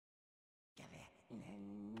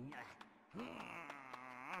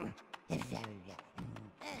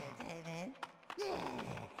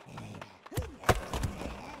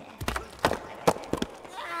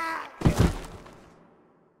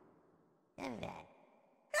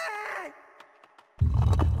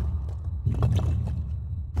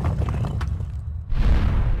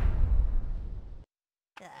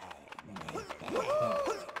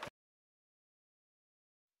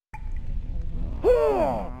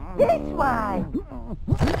This one!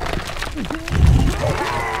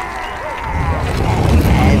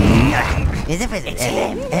 It's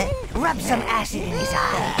him. Rub some acid in his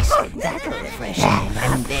eyes. That'll refresh him.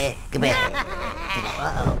 And, come here.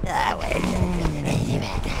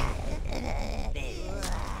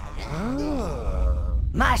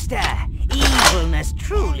 Master, evilness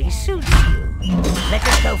truly suits you. Let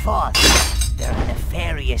us go forth. There are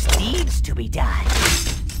nefarious deeds to be done.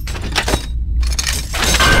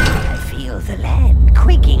 I feel the land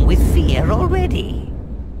quaking with fear already.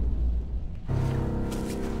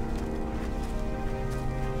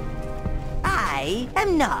 I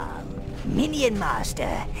am Nom, Minion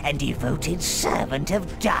Master and devoted servant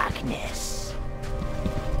of darkness.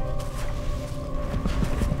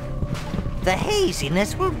 The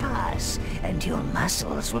haziness will pass, and your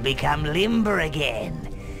muscles will become limber again.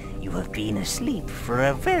 You have been asleep for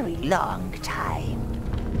a very long time.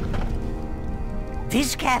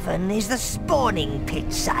 This cavern is the spawning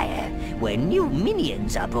pit, sire, where new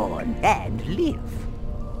minions are born and live.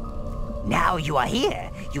 Now you are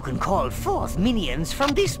here, you can call forth minions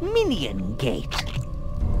from this minion gate.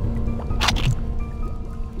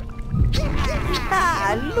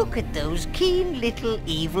 Ah, look at those keen little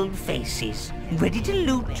evil faces, ready to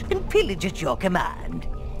loot and pillage at your command.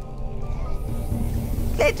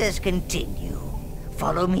 Let us continue.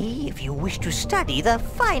 Follow me if you wish to study the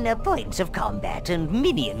finer points of combat and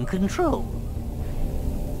minion control.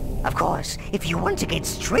 Of course, if you want to get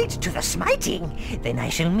straight to the smiting, then I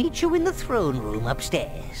shall meet you in the throne room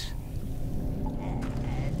upstairs.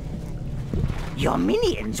 Your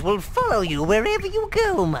minions will follow you wherever you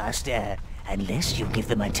go, Master, unless you give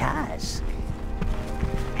them a task.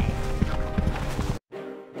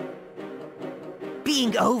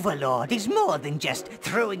 Being Overlord is more than just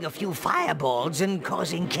throwing a few fireballs and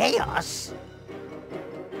causing chaos.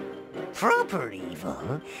 Proper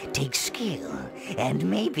evil takes skill and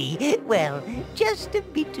maybe, well, just a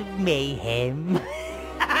bit of mayhem.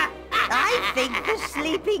 I think the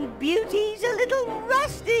Sleeping Beauty's a little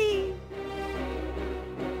rusty.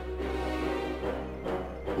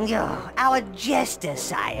 Oh, our jester,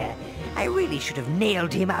 sire. I really should have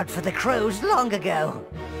nailed him out for the crows long ago.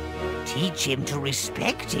 Teach him to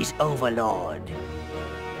respect his Overlord.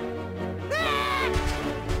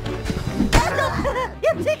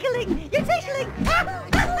 You're tickling! You're tickling!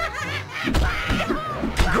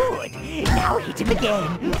 Good! Now hit him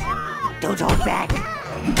again! Don't hold back!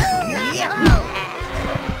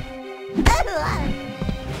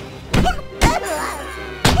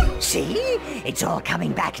 See? It's all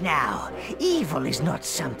coming back now. Evil is not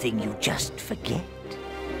something you just forget.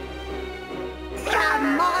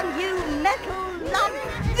 Come on, you metal lump!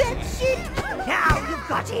 That's it! Now you've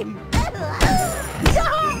got him!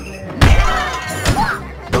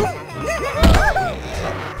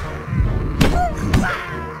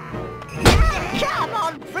 Come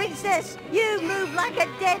on, princess! You move like a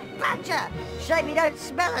dead badger! Shame you don't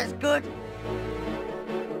smell as good!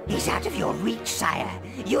 He's out of your reach, sire.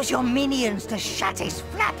 Use your minions to shut his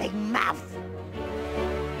flapping mouth.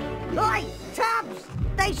 Oi, Tubbs!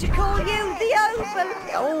 They should call you the Overlord!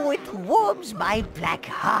 Oh, it warms my black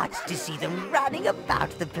heart to see them running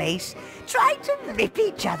about the place, trying to rip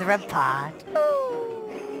each other apart. Oh.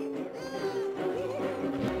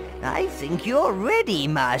 I think you're ready,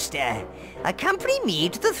 Master. Accompany me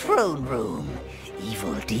to the throne room.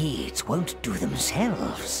 Evil deeds won't do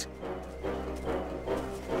themselves.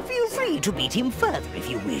 Feel free to beat him further if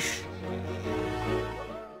you wish.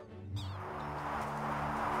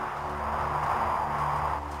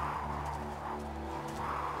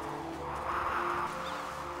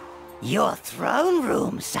 Your throne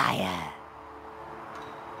room, sire.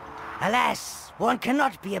 Alas, one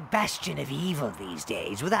cannot be a bastion of evil these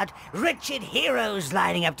days without wretched heroes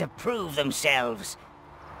lining up to prove themselves.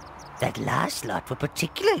 That last lot were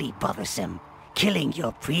particularly bothersome, killing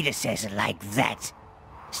your predecessor like that.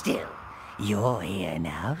 Still, you're here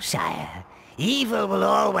now, sire. Evil will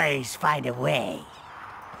always find a way.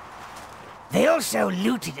 They also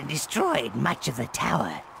looted and destroyed much of the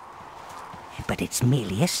tower. But it's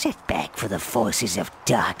merely a setback for the forces of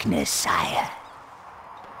darkness, sire.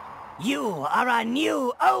 You are our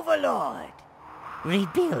new Overlord.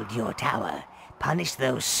 Rebuild your tower, punish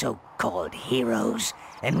those so-called heroes,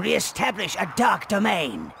 and re-establish a dark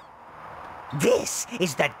domain. This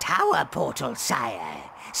is the tower portal, sire.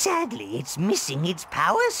 Sadly, it's missing its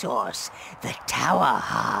power source, the tower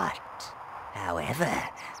heart. However,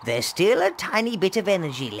 there's still a tiny bit of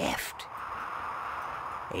energy left.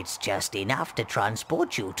 It's just enough to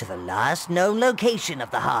transport you to the last known location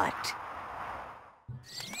of the heart.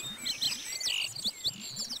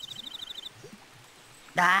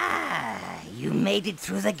 Ah, you made it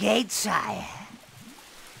through the gate, sire.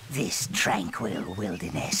 This tranquil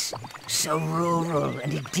wilderness, so rural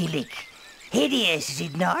and idyllic. Hideous, is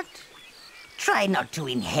it not? Try not to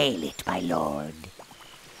inhale it, my lord.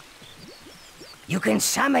 You can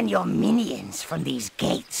summon your minions from these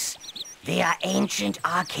gates. They are ancient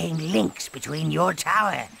arcane links between your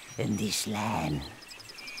tower and this land.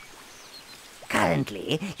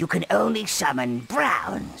 Currently, you can only summon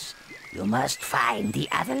browns. You must find the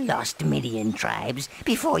other lost minion tribes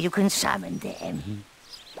before you can summon them.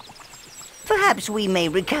 Perhaps we may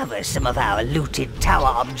recover some of our looted tower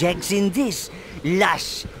objects in this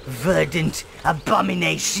lush, verdant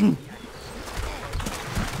abomination.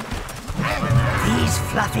 These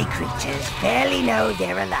fluffy creatures barely know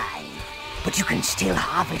they're alive, but you can still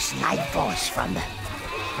harvest life force from them.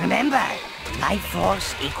 Remember, life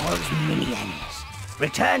force equals minions.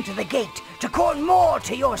 Return to the gate to call more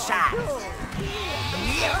to your side.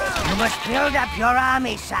 You must build up your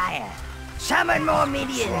army, sire. Summon more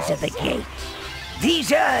minions at the gate.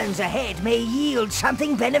 These urns ahead may yield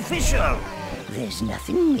something beneficial. There's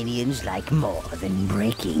nothing minions like more than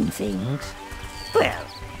breaking things. Well,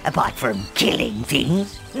 apart from killing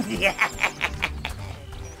things.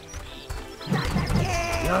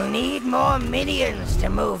 You'll need more minions to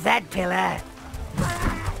move that pillar.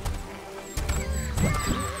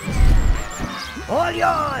 All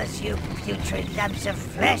yours, you putrid lumps of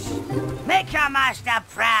flesh. Make your master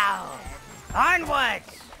proud.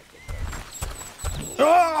 Onwards!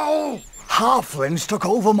 Oh! Halflings took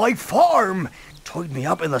over my farm! Tied me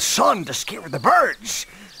up in the sun to scare the birds.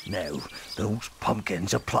 Now, those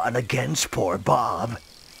pumpkins are plotting against poor Bob.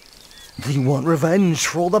 They want revenge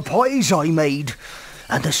for all the pies I made,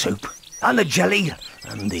 and the soup, and the jelly,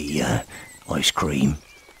 and the ice cream.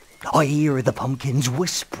 I hear the pumpkins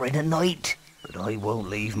whispering at night, but I won't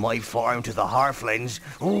leave my farm to the halflings.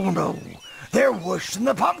 Oh no, they're worse than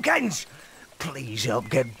the pumpkins! Please help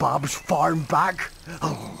get Bob's farm back.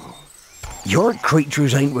 Oh. Your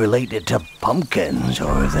creatures ain't related to pumpkins,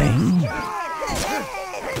 are they?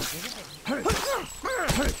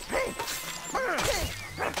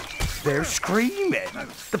 They're screaming.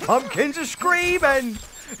 The pumpkins are screaming.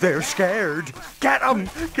 They're scared. Get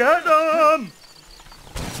 'em! Get 'em!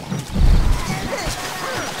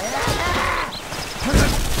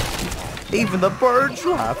 Even the birds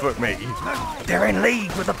laugh at me. They're in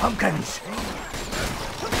league with the pumpkins.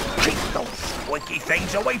 Keep those squeaky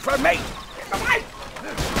things away from me!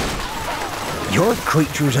 Your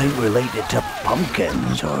creatures ain't related to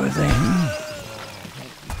pumpkins, are they?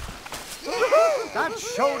 That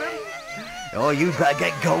showed him. Oh, you better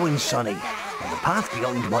get going, sonny. The path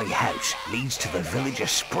beyond my house leads to the village of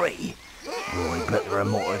Spree. Oh, I bet there are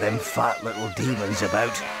more of them fat little demons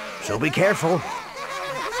about, so be careful.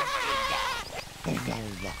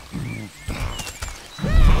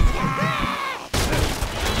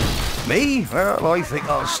 Me? Well, I think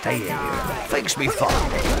I'll stay here. Fix me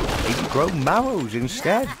farm. Maybe grow marrows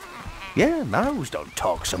instead. Yeah, marrows don't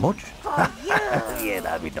talk so much. Yeah,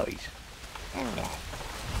 that'd be nice.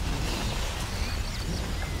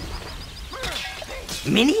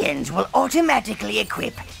 Minions will automatically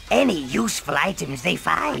equip any useful items they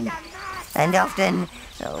find. And often,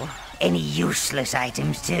 any useless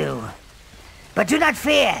items too. But do not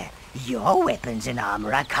fear. Your weapons and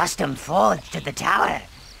armor are custom forged at the tower.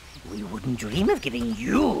 We wouldn't dream of giving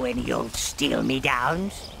you any old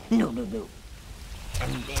steal-me-downs. No, no, no.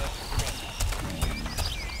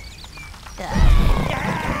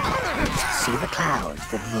 See the clouds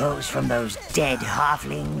that rose from those dead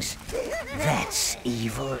halflings? That's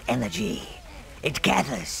evil energy. It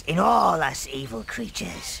gathers in all us evil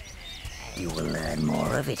creatures. You will learn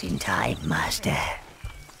more of it in time, Master.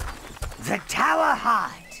 The Tower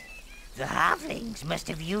Heart. The halflings must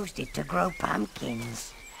have used it to grow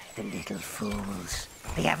pumpkins. The little fools.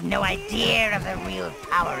 They have no idea of the real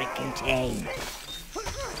power it contains.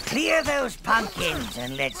 Clear those pumpkins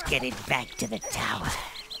and let's get it back to the tower.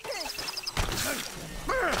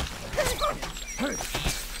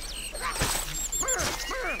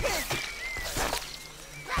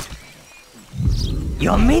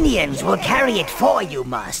 Your minions will carry it for you,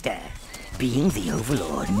 Master. Being the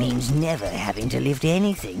Overlord means never having to lift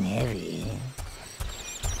anything heavy.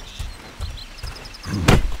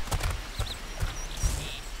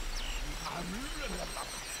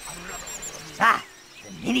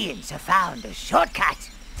 must have found a shortcut.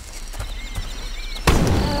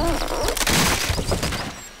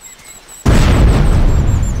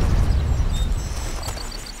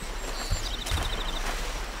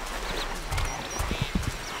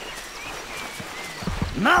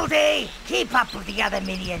 Moldy, keep up with the other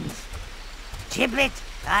minions. Giblet,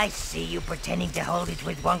 I see you pretending to hold it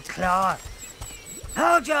with one claw.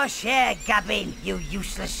 Hold your share, Gubbin, you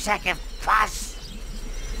useless sack of pus.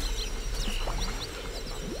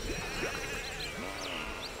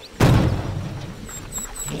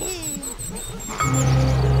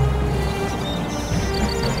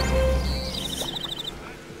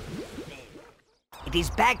 It is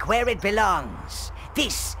back where it belongs.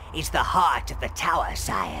 This is the heart of the tower,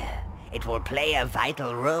 sire. It will play a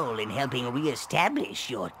vital role in helping re-establish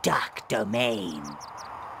your dark domain.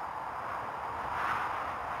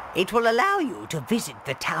 It will allow you to visit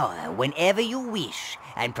the tower whenever you wish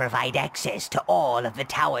and provide access to all of the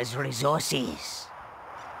tower's resources.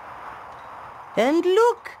 And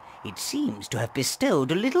look, it seems to have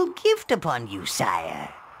bestowed a little gift upon you,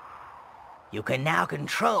 sire. You can now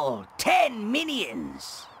control 10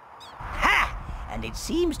 minions. Ha! And it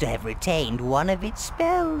seems to have retained one of its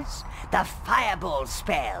spells. The Fireball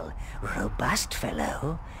spell. Robust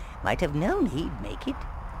fellow. Might have known he'd make it.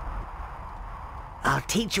 I'll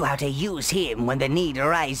teach you how to use him when the need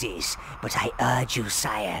arises. But I urge you,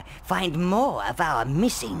 sire, find more of our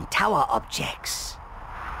missing tower objects.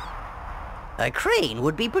 A crane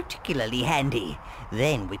would be particularly handy.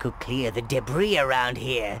 Then we could clear the debris around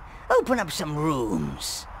here. Open up some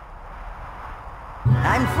rooms.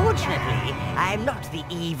 Unfortunately, I'm not the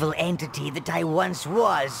evil entity that I once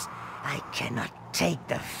was. I cannot take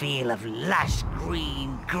the feel of lush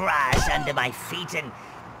green grass under my feet and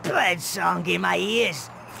birdsong in my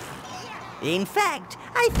ears. In fact,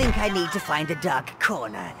 I think I need to find a dark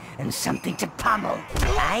corner and something to pummel.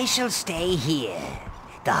 I shall stay here.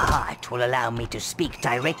 The heart will allow me to speak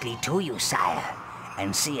directly to you, sire,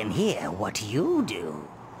 and see and hear what you do.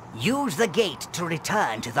 Use the gate to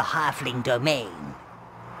return to the halfling domain.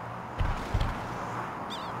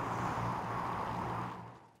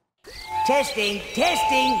 Testing,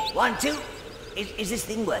 testing, 1, 2. Is this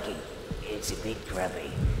thing working? It's a bit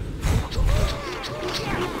grubby.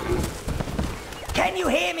 Can you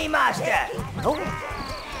hear me, Master? Oh.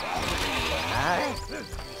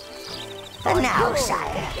 And now,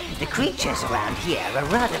 sire, the creatures around here are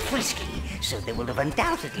rather frisky, so they will have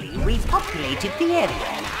undoubtedly repopulated the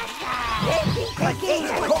area.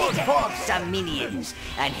 Call forth some minions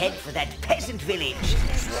and head for that peasant village.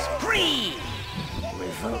 Spree!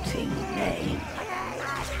 Revolting name.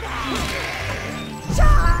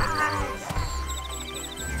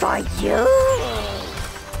 For you!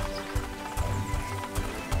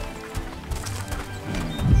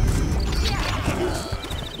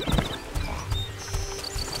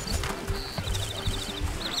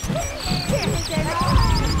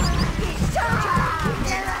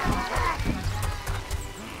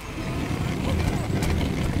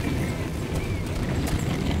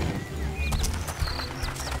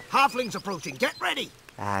 Halflings approaching, get ready!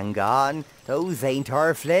 Hang on, those ain't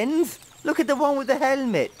halflings. Look at the one with the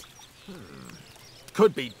helmet.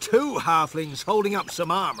 Could be 2 halflings holding up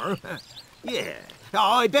some armour. Yeah,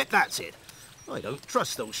 I bet that's it. I don't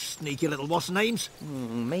trust those sneaky little what's-names.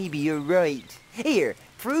 Maybe you're right. Here,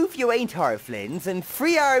 prove you ain't halflings and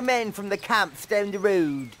free our men from the camps down the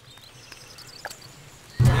road.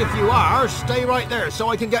 If you are, stay right there so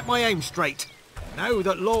I can get my aim straight. Now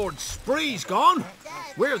that Lord Spree's gone,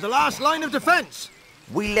 we're the last line of defence.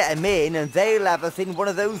 We let 'em in and they'll have us in one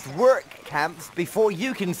of those work camps before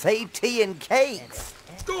you can say tea and cakes.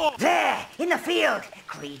 Go on! There, in the field,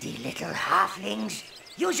 greedy little halflings.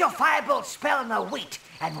 Use your firebolt spell on the wheat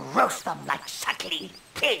and roast them like suckling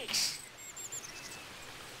pigs.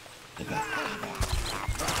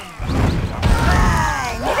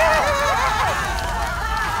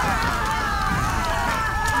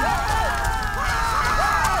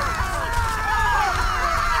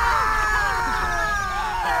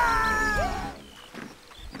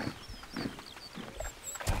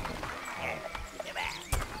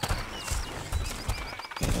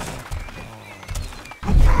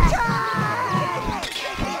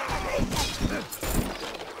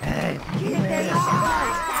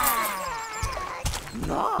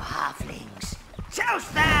 More halflings.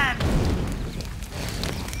 Toast them!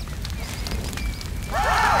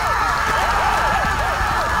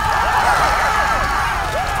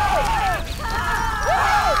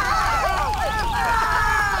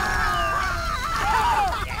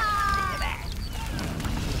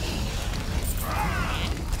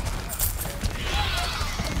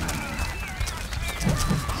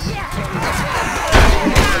 Yeah!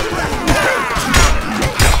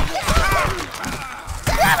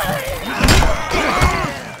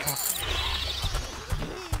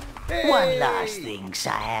 halfling,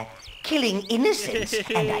 sire. Killing innocents,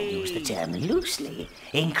 and I use the term loosely,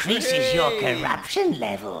 increases your corruption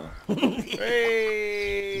level.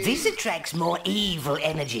 This attracts more evil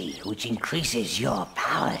energy, which increases your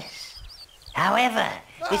powers. However,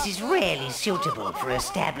 this is rarely suitable for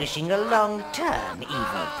establishing a long-term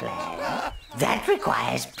evil plan. That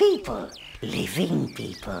requires people, living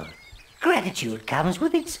people. Gratitude comes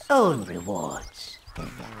with its own rewards.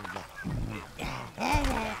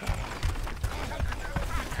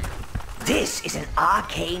 This is an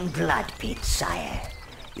arcane blood pit, sire.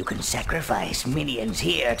 You can sacrifice minions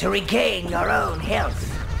here to regain your own health.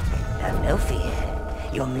 Have no fear.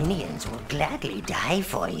 Your minions will gladly die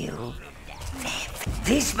for you.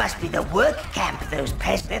 This must be the work camp, those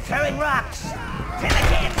pests. They're throwing rocks. Then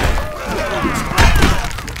again.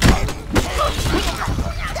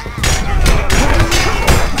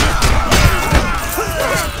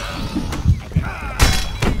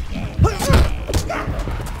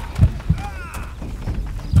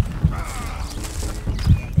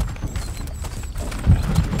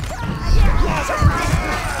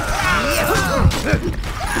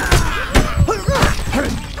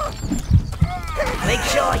 Make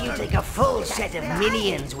sure you take a full set of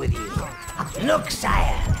minions with you. Look,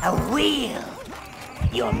 sire, a wheel.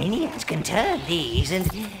 Your minions can turn these and,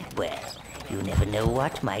 well, you never know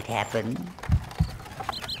what might happen.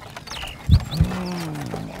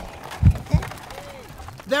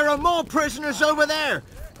 There are more prisoners over there,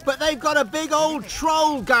 but they've got a big old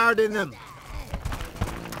troll guarding them.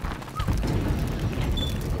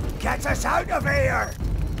 Get us out of here!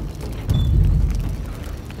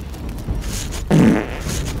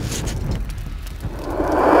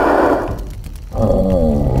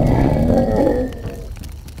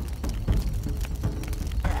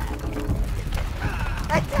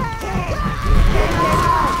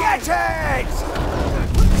 Get it!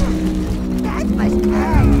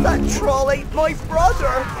 That troll ate my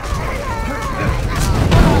brother!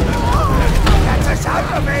 Get us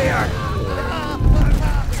out of here!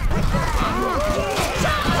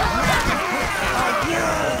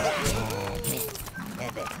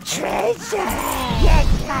 Treasure! Yes,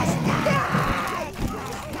 master!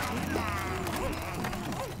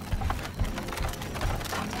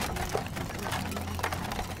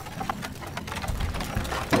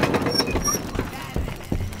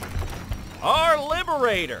 Our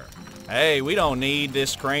liberator! Hey, we don't need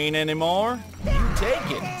this crane anymore. You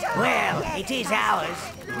take it. Well, it is ours,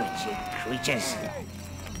 wretched creatures.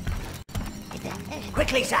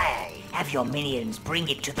 Quickly, sire! Have your minions bring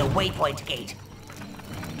it to the waypoint gate.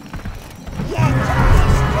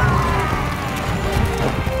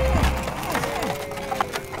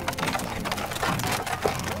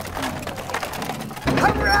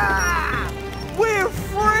 Hurrah! We're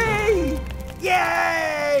free!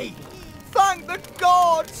 Yay! Thank the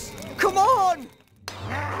gods! Come on!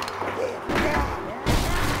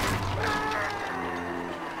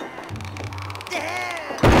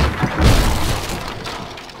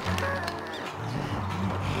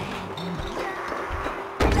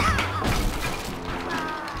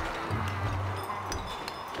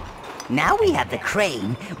 Now we have the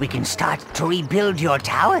crane, we can start to rebuild your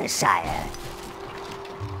tower, sire.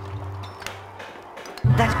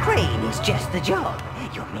 That crane is just the job.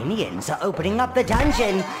 Your minions are opening up the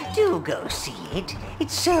dungeon. Do go see it.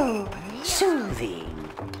 It's so soothing.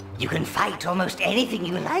 You can fight almost anything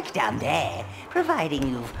you like down there, providing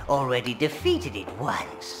you've already defeated it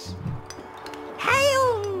once.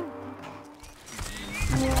 Hail!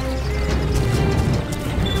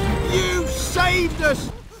 You saved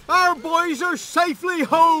us! Our boys are safely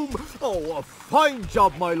home! Oh, a fine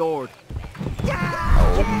job, my lord.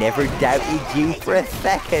 Oh, never doubted you for a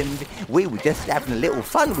second. We were just having a little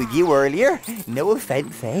fun with you earlier. No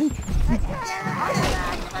offense, eh?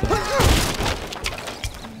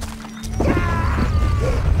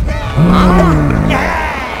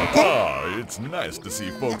 Ah, it's nice to see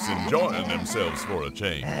folks enjoying themselves for a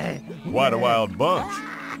change. Quite a wild bunch,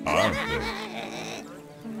 aren't they?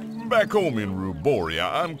 Back home in Ruboria,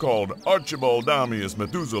 I'm called Archibald Damius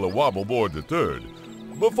Methuselah Wobbleboard III,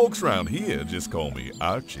 but folks around here just call me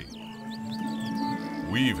Archie.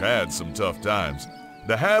 We've had some tough times.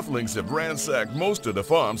 The halflings have ransacked most of the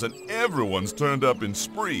farms and everyone's turned up in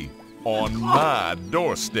spree on my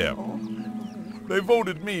doorstep. They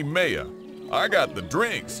voted me mayor. I got the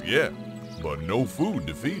drinks, yeah, but no food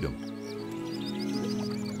to feed them.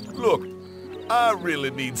 Look, I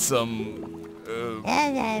really need some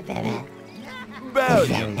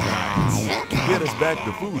valiant times to get us back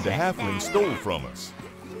the food the halflings stole from us.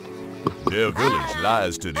 Their village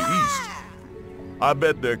lies to the east. I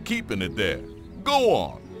bet they're keeping it there. Go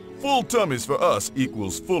on, Full tummies for us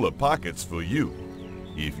equals fuller pockets for you,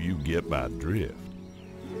 if you get my drift.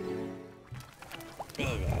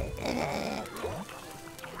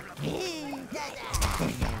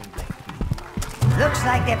 Looks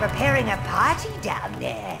like they're preparing a party down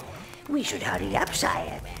there. We should hurry up,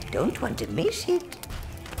 sire. Don't want to miss it.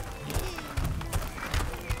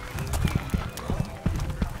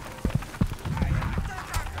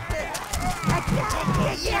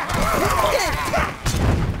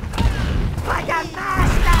 For the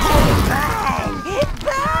master!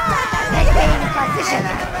 Burn! They gain position!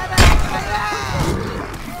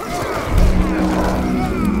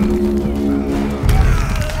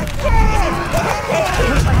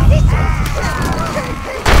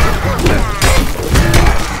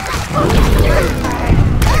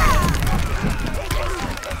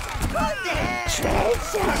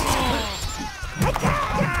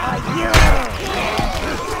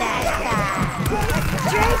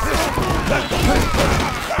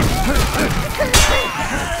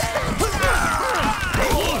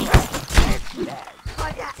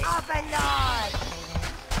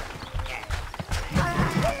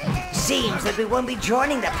 Seems that we won't be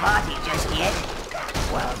joining the party just yet.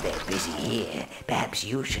 While they're busy here, perhaps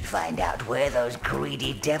you should find out where those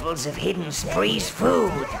greedy devils have hidden Spree's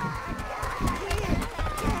food.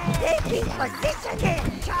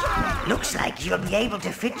 Looks like you'll be able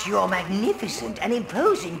to fit your magnificent and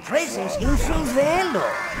imposing presence in through there,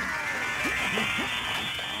 Lord.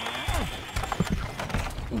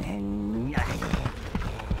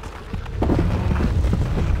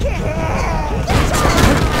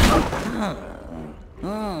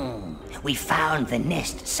 We found the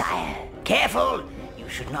nest, sire. Careful! You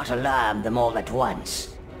should not alarm them all at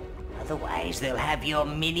once. Otherwise, they'll have your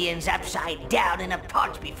minions upside down in a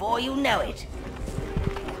pot before you know it.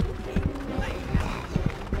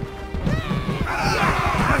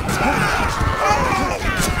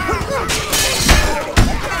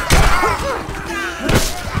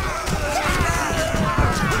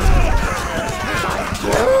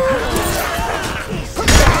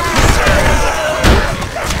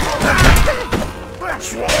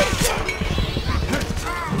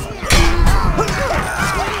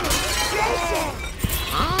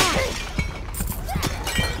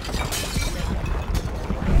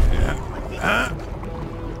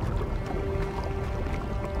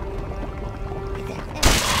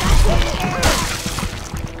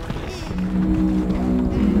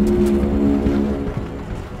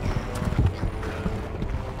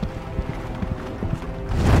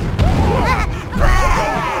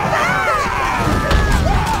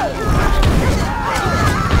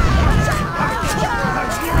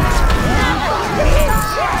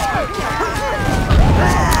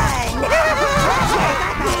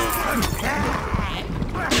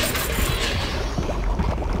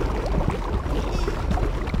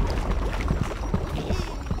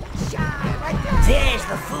 There's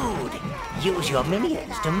the food. Use your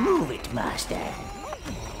minions to move it, Master.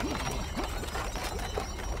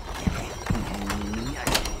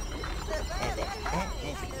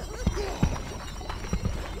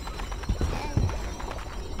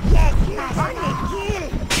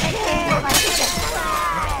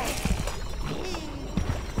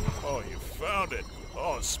 Oh, you found it.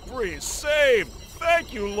 Oh, Spree is saved.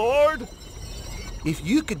 Thank you, Lord. If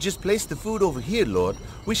you could just place the food over here, Lord,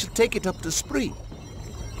 we shall take it up to Spree.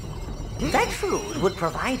 That food would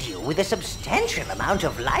provide you with a substantial amount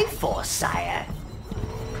of life force, sire.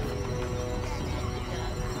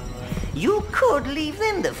 You could leave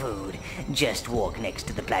them the food. Just walk next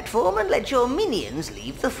to the platform and let your minions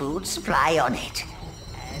leave the food supply on it.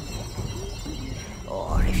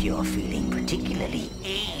 Or if you're feeling particularly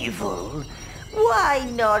evil, why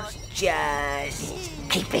not just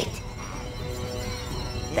keep it?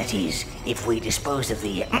 That is, if we dispose of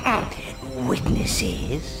the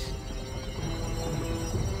witnesses.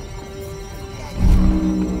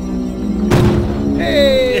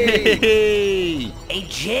 Hey! A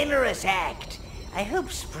generous act. I hope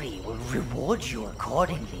Spree will reward you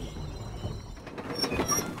accordingly.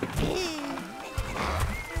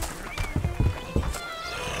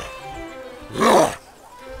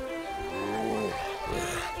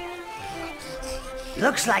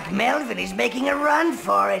 Looks like Melvin is making a run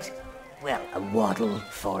for it. Well, a waddle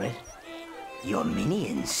for it. Your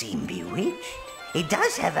minions seem bewitched. It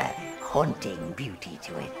does have a haunting beauty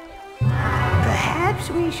to it. Perhaps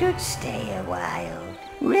we should stay a while,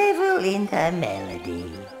 revel in the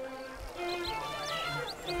melody.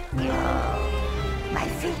 Oh, my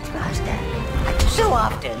feet, Master. So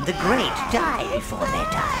often the great die before their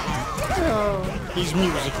time. Oh, his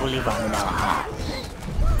music will live on in our hearts.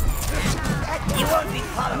 You won't be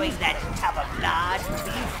following that tub of lard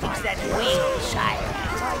until you fix that wheel, sire.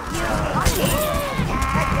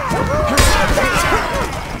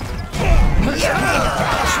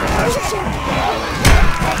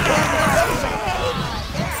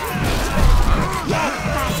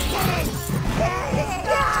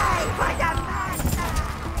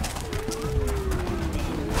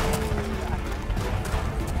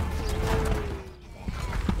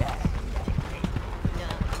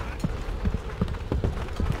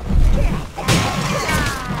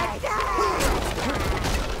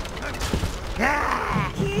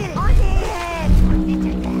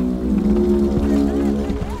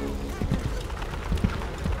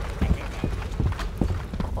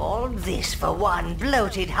 All this for one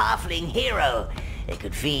bloated halfling hero. They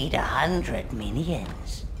could feed 100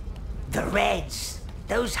 minions. The Reds.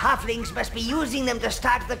 Those halflings must be using them to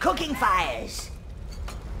start the cooking fires.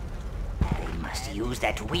 They must use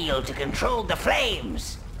that wheel to control the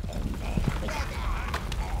flames.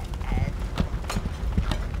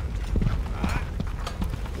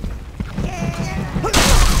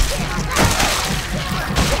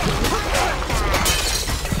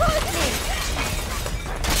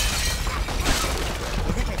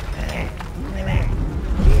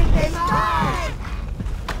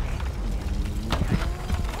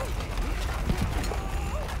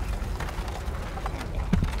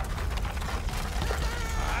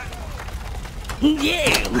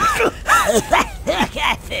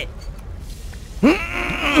 That's it.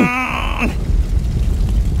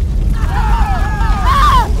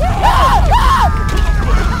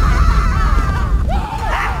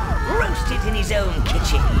 Roasted in his own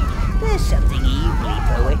kitchen. There's something evilly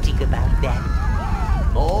poetic about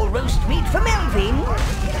that. More roast meat for Melvin.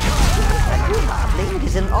 A good halfling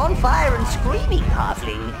is an on-fire and screaming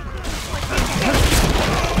halfling.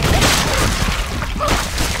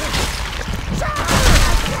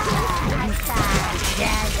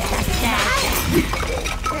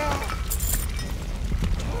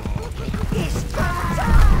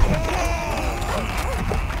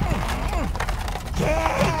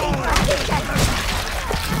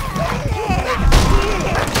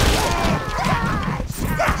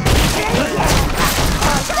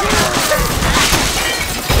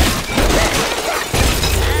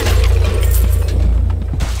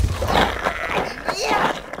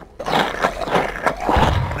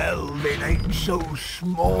 Melvin ain't so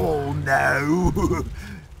small now.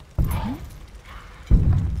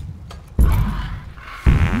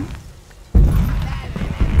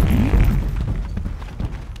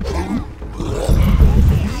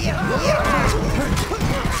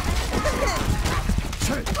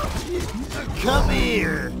 Come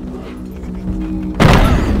here.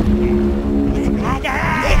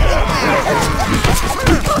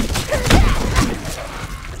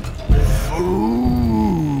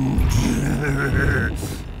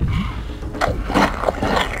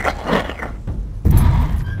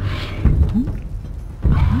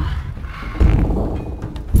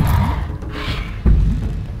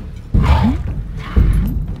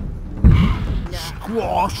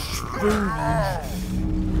 Squash food.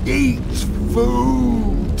 Eat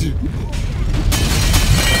food.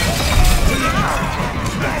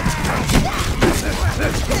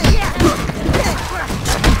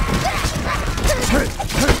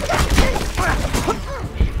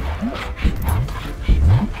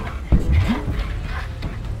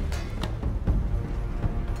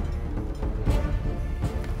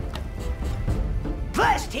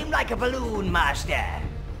 Burst him like a balloon, master.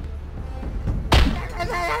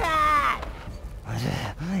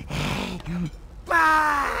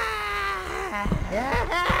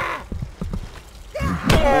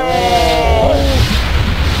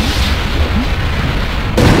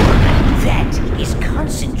 That is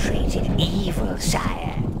concentrated evil,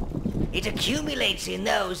 sire. It accumulates in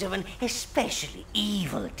those of an especially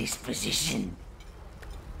evil disposition.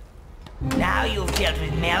 Now you've dealt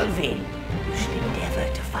with Melvin, you should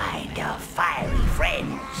endeavor to find our fiery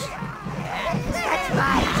friends. That's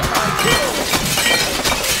right.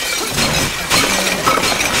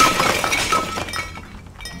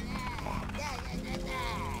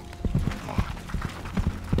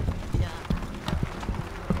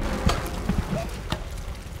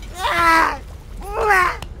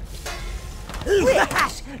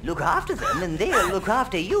 Yes, look after them and they'll look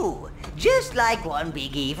after you. Just like one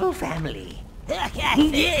big evil family. As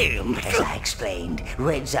I explained,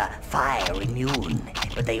 Reds are fire immune,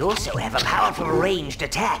 but they also have a powerful ranged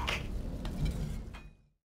attack.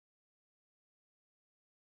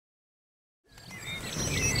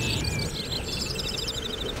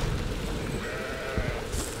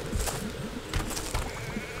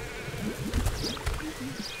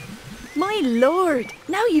 My lord,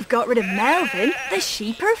 now you've got rid of Melvin, the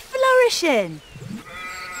sheep are flourishing.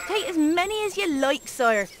 Take as many as you like,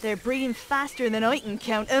 sire. They're breeding faster than I can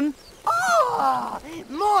count them. Oh,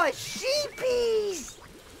 more sheepies!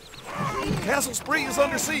 Castle Spring is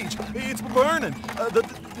under siege. It's burning.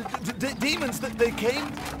 The demons, they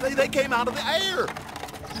came out of the air.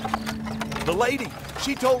 The lady,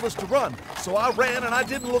 she told us to run, so I ran and I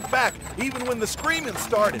didn't look back, even when the screaming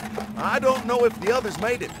started. I don't know if the others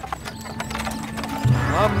made it.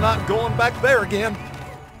 I'm not going back there again.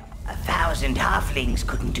 1,000 halflings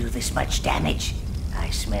couldn't do this much damage. I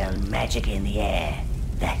smell magic in the air.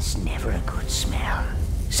 That's never a good smell.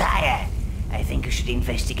 Sire, I think you should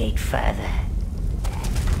investigate further.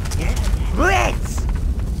 Reds!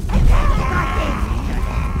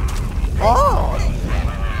 Oh!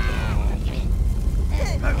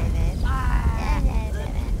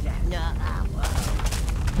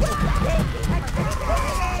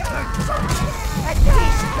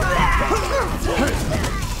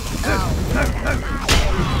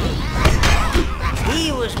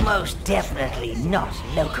 He was most definitely not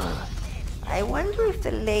local. I wonder if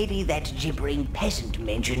the lady that gibbering peasant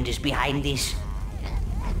mentioned is behind this.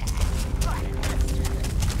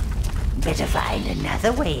 Better find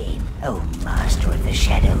another way in, oh master of the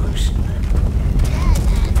shadows.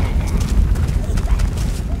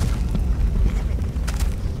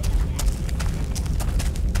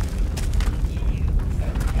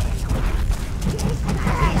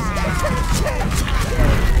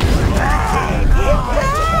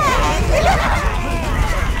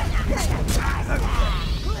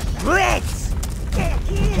 Reds!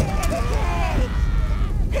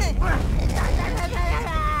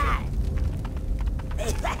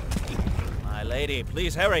 My lady,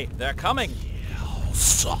 please hurry. They're coming.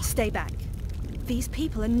 Stay back. These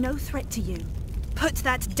people are no threat to you. Put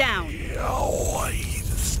that down.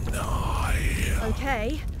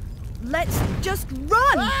 Okay, let's just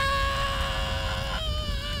run!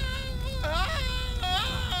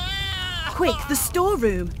 Quick, the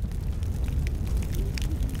storeroom.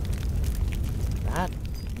 That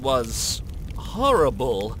was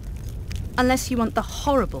horrible. Unless you want the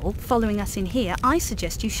horrible following us in here, I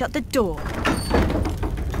suggest you shut the door.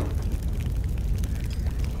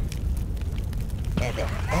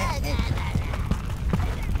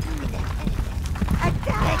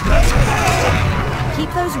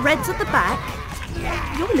 Keep those reds at the back.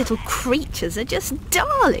 Your little creatures are just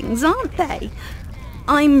darlings, aren't they?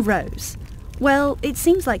 I'm Rose. Well, it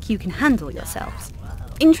seems like you can handle yourselves.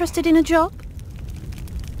 Interested in a job?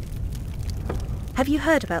 Have you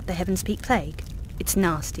heard about the Heaven's Peak Plague? It's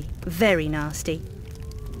nasty, very nasty.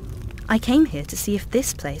 I came here to see if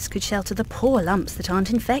this place could shelter the poor lumps that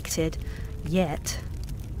aren't infected. Yet.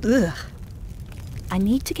 Ugh. I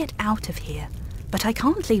need to get out of here, but I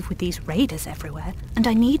can't leave with these raiders everywhere, and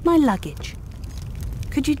I need my luggage.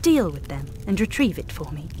 Could you deal with them and retrieve it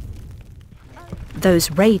for me?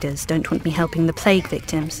 Those raiders don't want me helping the plague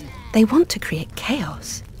victims. They want to create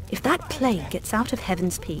chaos. If that plague gets out of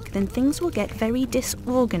Heaven's Peak, then things will get very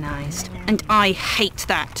disorganized. And I hate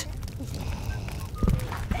that.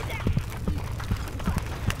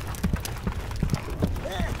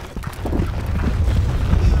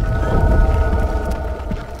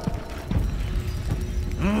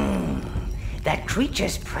 That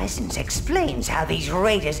creature's presence explains how these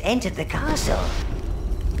raiders entered the castle.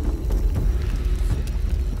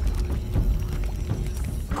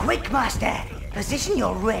 Quick, Master! Position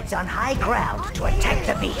your reds on high ground to attack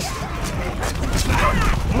the beast.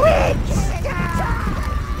 Reds!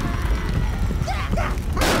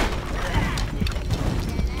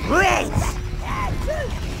 Reds!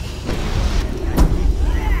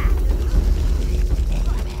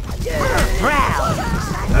 Browns!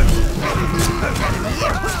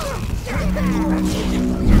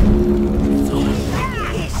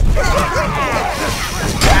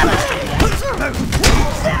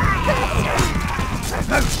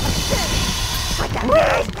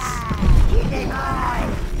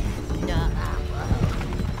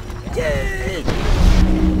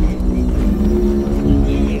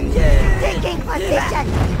 Taking position!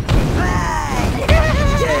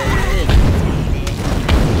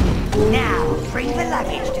 Now, bring the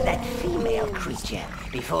luggage to that female creature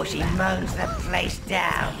before she mows the place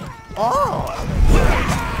down. Oh!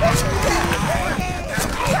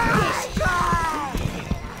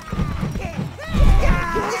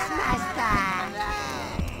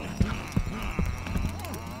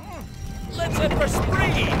 Let's head for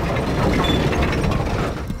Spree!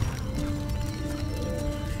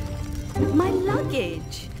 My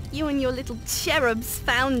luggage! You and your little cherubs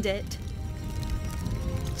found it.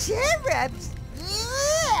 Cherubs?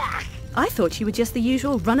 Ugh. I thought you were just the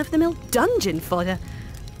usual run-of-the-mill dungeon fodder,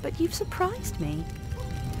 but you've surprised me.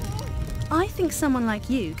 I think someone like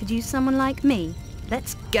you could use someone like me.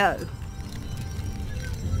 Let's go.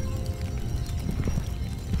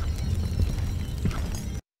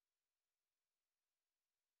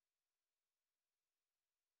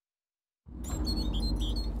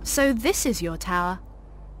 So this is your tower.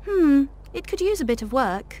 It could use a bit of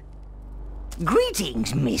work.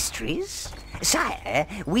 Greetings, mistress. Sire,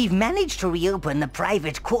 we've managed to reopen the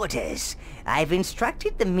private quarters. I've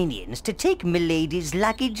instructed the minions to take Milady's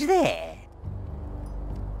luggage there.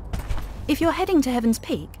 If you're heading to Heaven's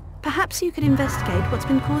Peak, perhaps you could investigate what's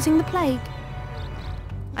been causing the plague.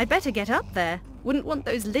 I'd better get up there. Wouldn't want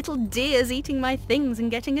those little deers eating my things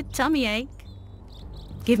and getting a tummy ache.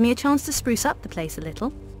 Give me a chance to spruce up the place a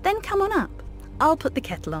little, then come on up. I'll put the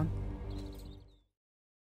kettle on.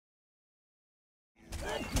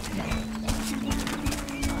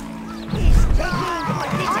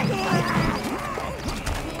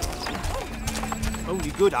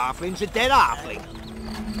 Only good halfling's a dead halfling.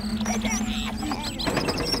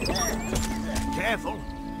 Careful.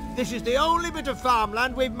 This is the only bit of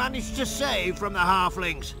farmland we've managed to save from the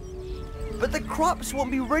halflings. But the crops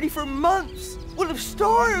won't be ready for months. We'll have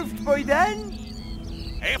starved by then.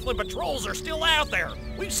 Halfling patrols are still out there.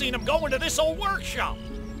 We've seen them going to this old workshop.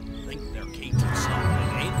 Think they're keeping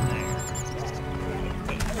something in there.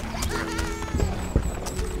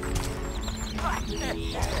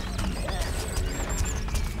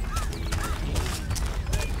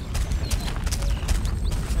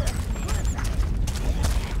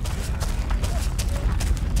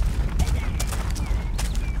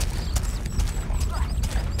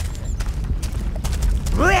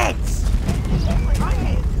 Reds!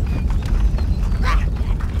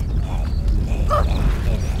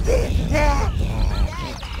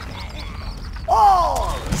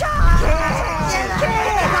 All!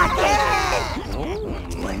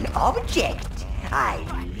 Ooh, an object. I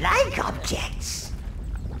like objects.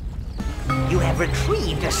 You have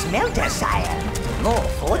retrieved a smelter, sire. More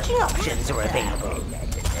forging options are available.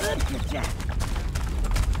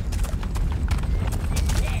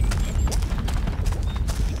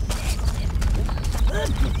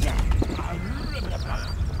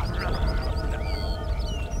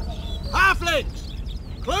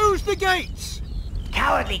 Halflings! Close the gates!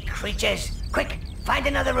 Cowardly creatures! Quick, find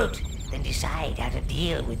another route, then decide how to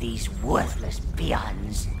deal with these worthless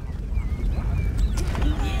peons.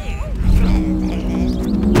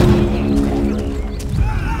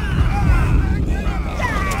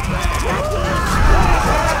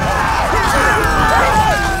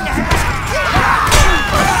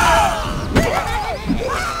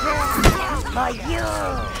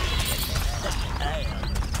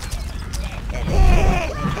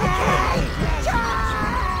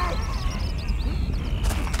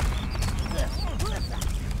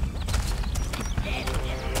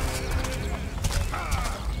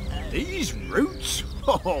 These roots?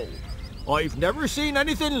 Oh, I've never seen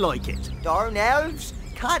anything like it. Darn elves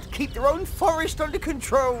can't keep their own forest under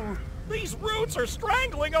control. These roots are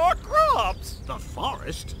strangling our crops. The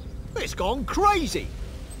forest? It's gone crazy.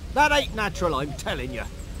 That ain't natural, I'm telling you.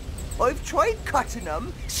 I've tried cutting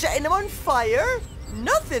them, setting them on fire.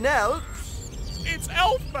 Nothing else. It's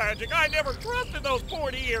elf magic. I never trusted those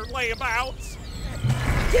pointy-eared layabouts.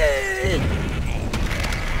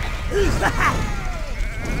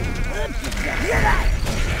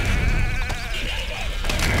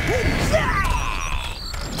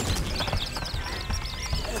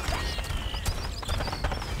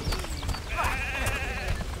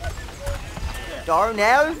 Darn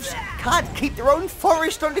elves can't keep their own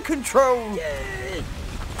forest under control.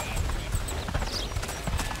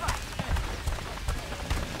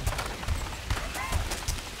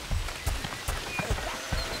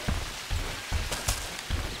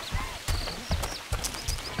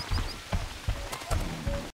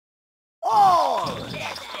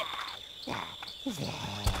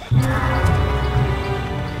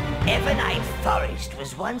 Evernight Forest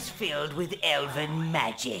was once filled with elven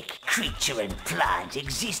magic. Creature and plant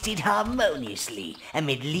existed harmoniously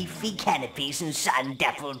amid leafy canopies and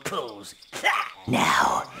sun-dappled pools.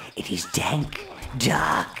 Now it is dank,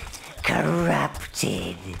 dark,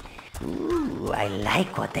 corrupted. Ooh, I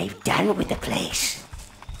like what they've done with the place.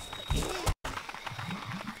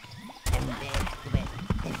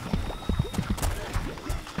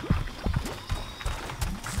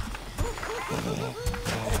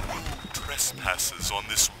 Trespassers on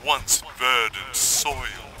this once verdant soil.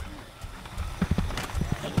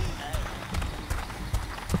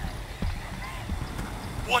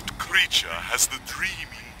 What creature has the dreaming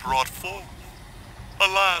brought forth?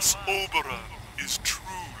 Alas, Oberon is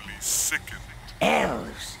truly sickened.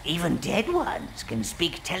 Elves, even dead ones, can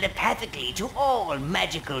speak telepathically to all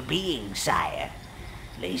magical beings, sire.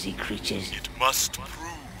 Lazy creatures. It must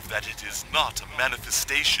prove that it is not a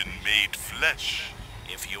manifestation made flesh.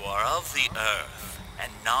 If you are of the earth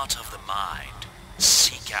and not of the mind,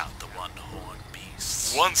 seek out the one-horned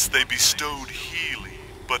beasts. Once they bestowed healing,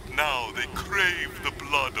 but now they crave the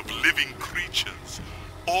blood of living creatures.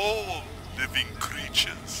 All living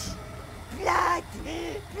creatures. Blood!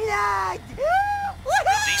 Blood!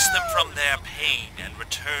 Release them from their pain and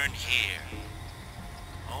return here.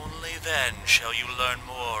 Only then shall you learn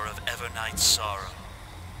more of Evernight's sorrow.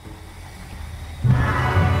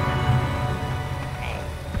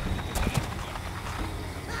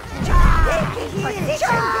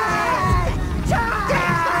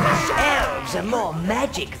 Elves are more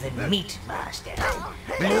magic than meat, Master.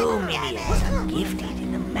 Blue minions are gifted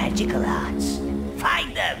in the magical arts.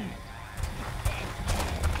 Find them!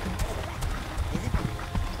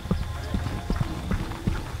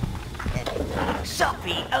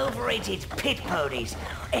 Soppy, overrated pit ponies.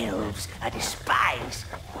 Elves are despised.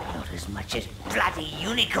 Not as much as bloody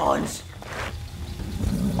unicorns.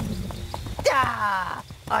 Ah,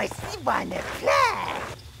 I see one play.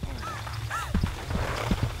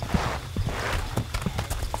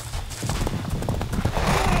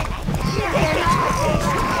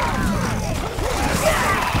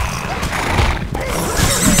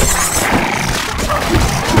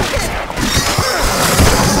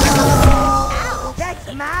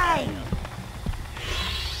 That's mine.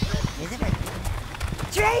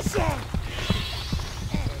 Treasure.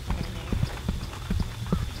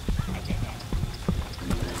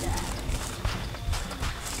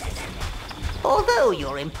 Although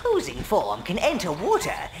your imposing form can enter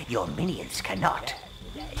water, your minions cannot.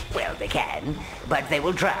 Well, they can, but they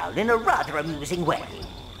will drown in a rather amusing way.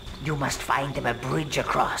 You must find them a bridge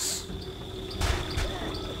across.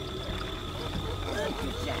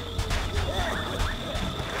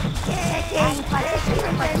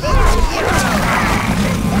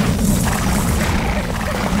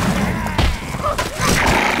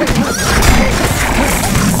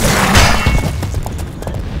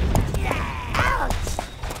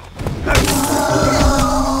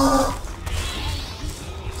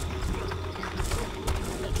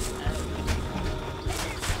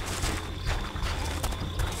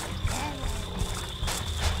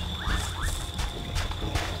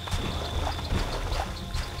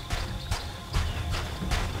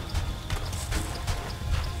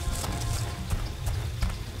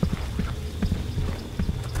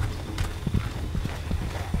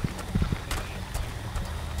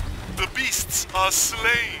 The beasts are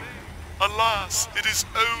slain. Alas, it is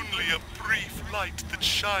only a brief light that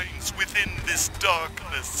shines within this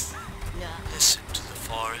darkness. Listen to the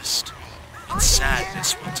forest, and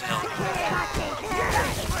sadness will tell you.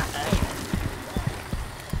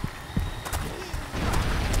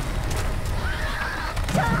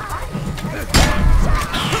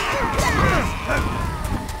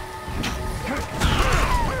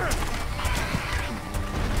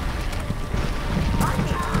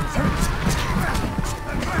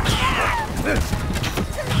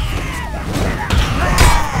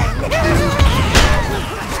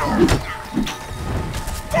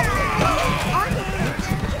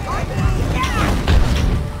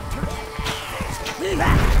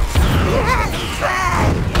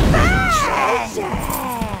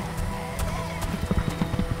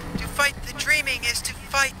 To fight the dreaming is to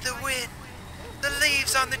fight the wind. The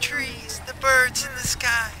leaves on the trees, the birds in the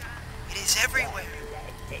sky. It is everywhere.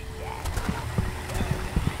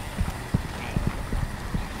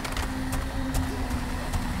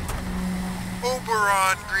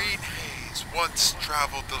 Oberon Greenhaze once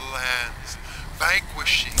traveled the lands,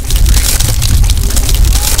 vanquishing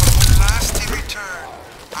when last he returned,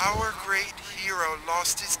 our great hero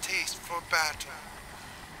lost his taste for battle.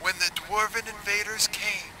 When the dwarven invaders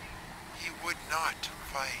came, he would not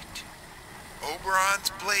fight.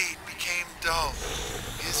 Oberon's blade became dull,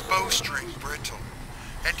 his bowstring brittle,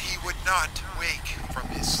 and he would not wake from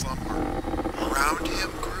his slumber. Around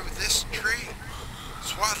him grew this tree,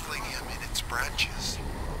 swaddling him in its branches.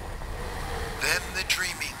 Then the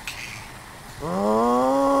dreaming came.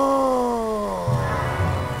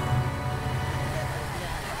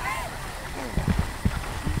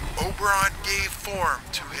 Oberon gave form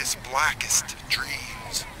to his blackest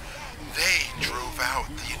dreams. They drove out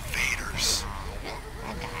the invaders.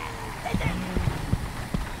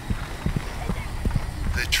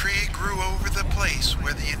 The tree grew over the place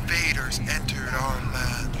where the invaders entered our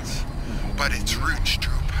lands, but its roots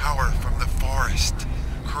drew power from the forest,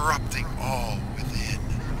 corrupting all within.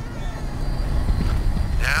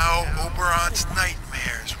 Now Oberon's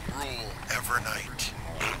nightmares rule Evernight.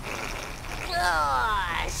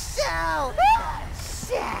 Oh, so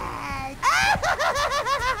sad.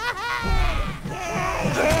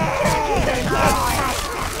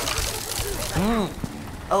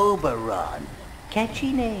 Oberon.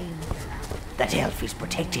 Catchy name. That elf is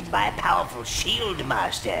protected by a powerful shield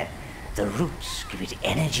master. The roots give it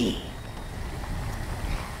energy.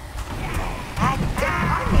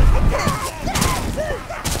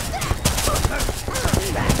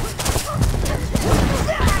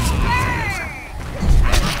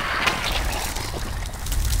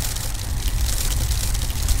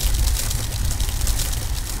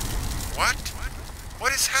 What?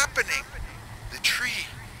 What is happening? The tree.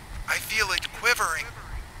 I feel it quivering.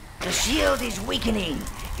 The shield is weakening.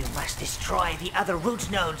 You must destroy the other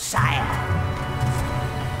root nodes, sire.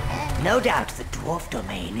 No doubt the dwarf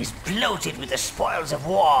domain is bloated with the spoils of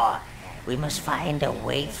war. We must find a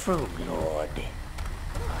way through, Lord.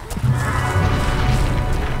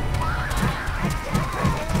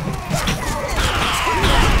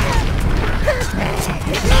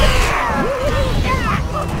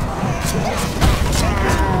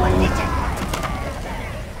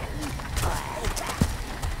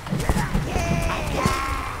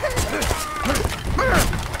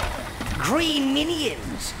 Green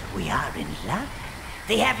minions! We are in luck.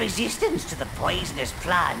 They have resistance to the poisonous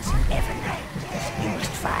plants in Evernight. You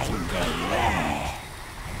must find their lair.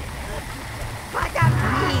 What a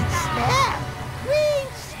green smell! Green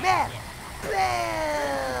smell!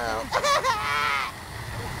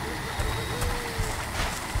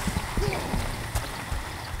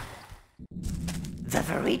 The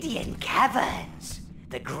Viridian Caverns.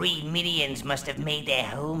 The green minions must have made their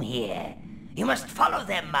home here. You must follow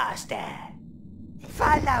them, Master.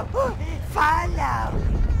 Follow! Follow!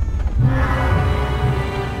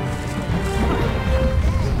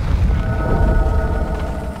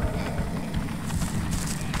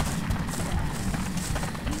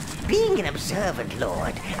 Being an observant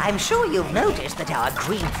lord, I'm sure you've noticed that our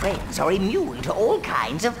green friends are immune to all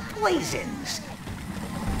kinds of poisons.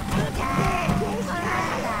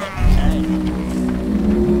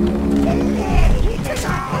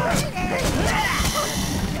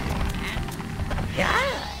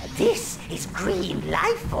 This is green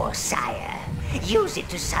life force, sire. Use it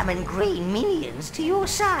to summon green minions to your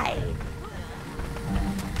side.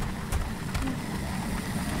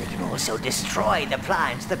 They can also destroy the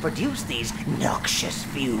plants that produce these noxious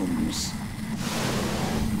fumes.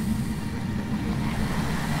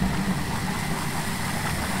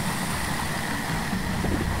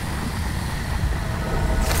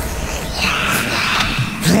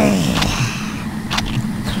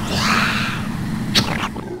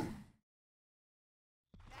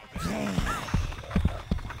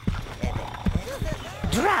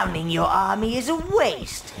 Drowning your army is a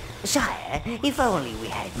waste. Sire, if only we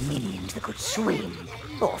had minions that could swim,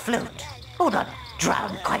 or float, or not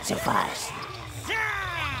drown quite so fast.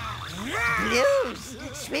 Blues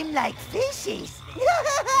swim like fishes.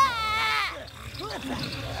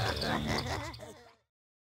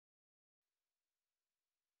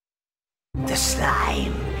 The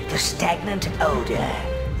slime, the stagnant odor,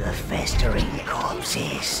 the festering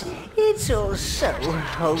corpses. It's all so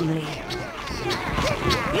homely.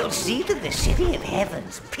 You'll see that the city of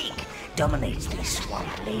Heaven's Peak dominates these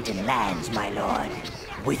swamp-laden lands, my lord.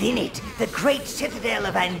 Within it, the great citadel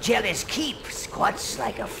of Angelus Keep squats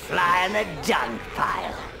like a fly on a dung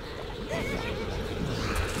pile.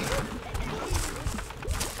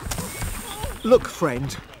 Look,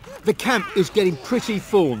 friend, the camp is getting pretty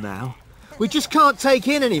full now. We just can't take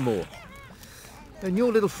in anymore. And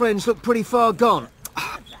your little friends look pretty far gone.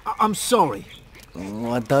 I'm sorry.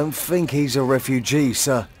 I don't think he's a refugee,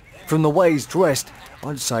 sir. From the way he's dressed,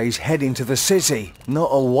 I'd say he's heading to the city, not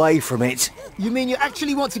away from it. You mean you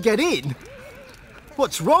actually want to get in?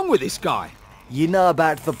 What's wrong with this guy? You know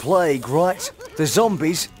about the plague, right? The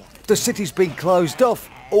zombies? The city's been closed off.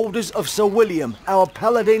 Orders of Sir William, our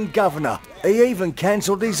paladin governor. He even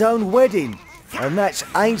cancelled his own wedding. And that's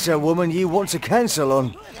ain't a woman you want to cancel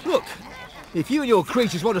on. Look, if you and your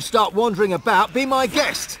creatures want to start wandering about, be my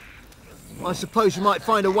guest. I suppose you might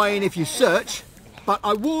find a way in if you search, but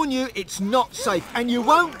I warn you, it's not safe, and you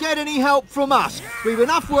won't get any help from us. We've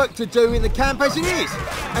enough work to do in the camp as it is,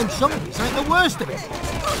 and zombies ain't the worst of it.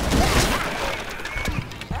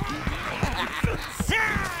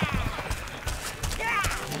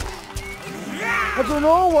 I don't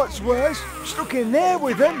know what's worse, stuck in there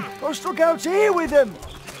with them, or stuck out here with them.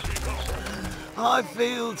 I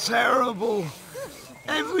feel terrible.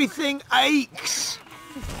 Everything aches.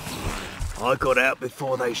 I got out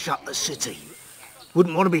before they shut the city.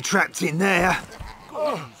 Wouldn't want to be trapped in there.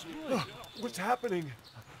 What's happening?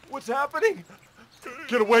 What's happening?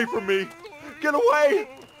 Get away from me! Get away!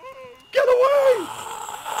 Get away!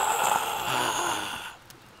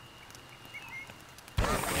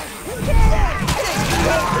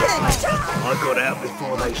 I got out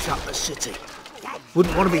before they shut the city.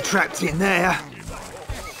 Wouldn't want to be trapped in there.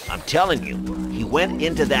 I'm telling you, he went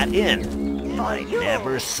into that inn. I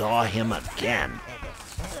never saw him again.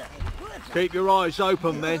 Keep your eyes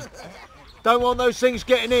open, men. Don't want those things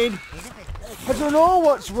getting in. I don't know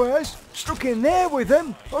what's worse, stuck in there with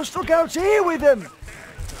them, or stuck out here with them.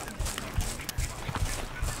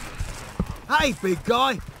 Hey, big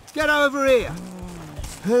guy, get over here.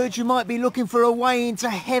 Heard you might be looking for a way into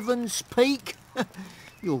Heaven's Peak.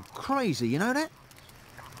 You're crazy, you know that?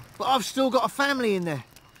 But I've still got a family in there.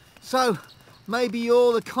 So, maybe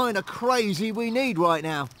you're the kind of crazy we need right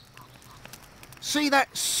now. See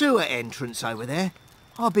that sewer entrance over there?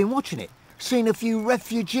 I've been watching it. Seen a few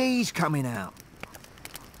refugees coming out.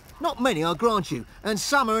 Not many, I grant you, and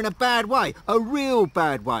some are in a bad way, a real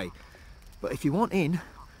bad way. But if you want in,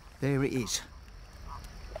 there it is.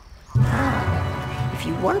 If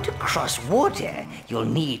you want to cross water, you'll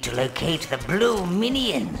need to locate the blue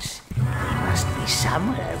minions. They must be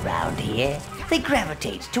somewhere around here. They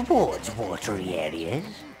gravitate towards watery areas.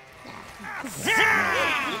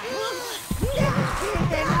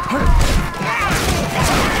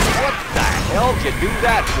 What the hell did you do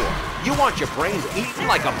that for? You want your brains eaten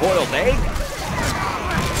like a boiled egg?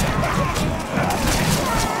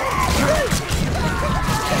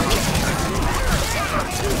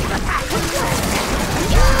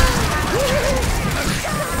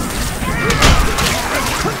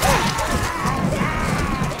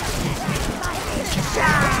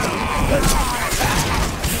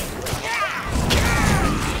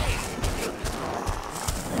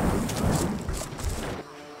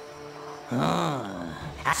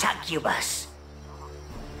 A succubus.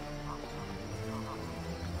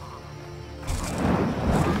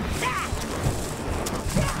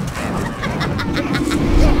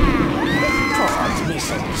 Thought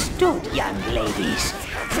misunderstood, young ladies.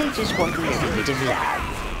 They just want a little bit of love,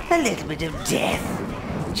 a little bit of death,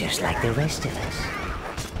 just like the rest of us.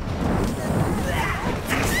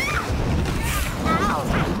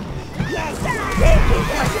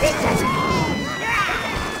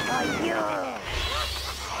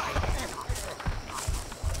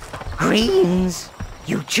 Greens,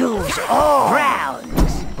 you choose all.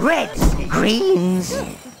 Browns, reds, greens.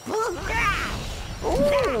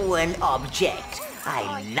 Ooh, an object.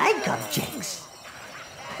 I like objects.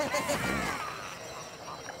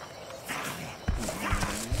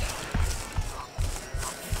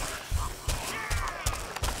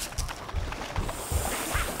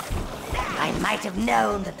 I might have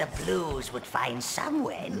known that the blues would find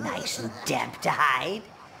somewhere nice and damp to hide.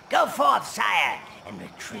 Go forth, sire, and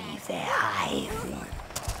retrieve their hive.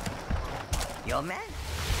 Your men?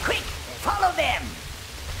 Quick, follow them!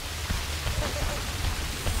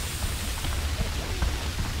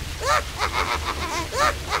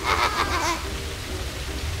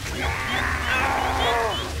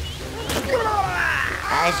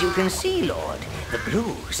 As you can see, Lord, the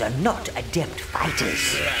blues are not adept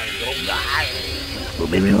fighters.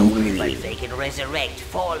 But they can resurrect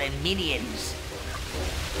fallen minions.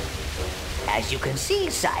 As you can see,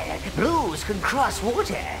 sire, blues can cross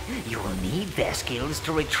water. You will need their skills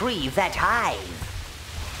to retrieve that hive.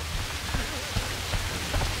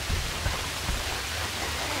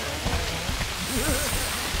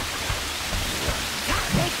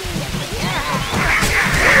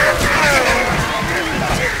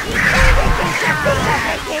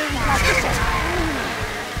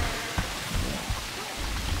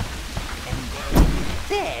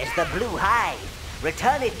 There's the blue hive.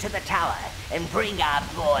 Return it to the tower and bring our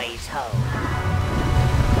boys home.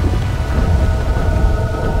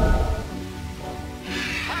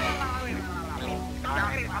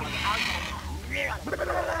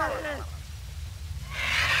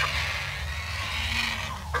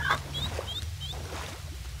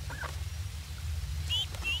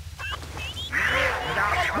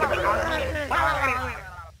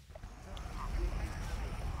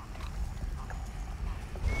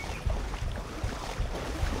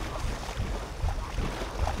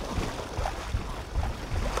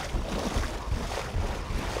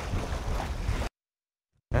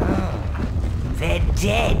 They're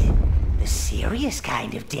dead. The serious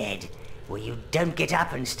kind of dead, where you don't get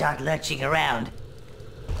up and start lurching around.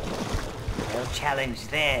 No challenge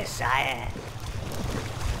there, sire.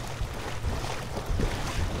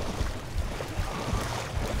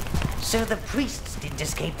 So the priests didn't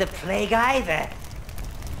escape the plague either.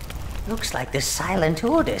 Looks like the Silent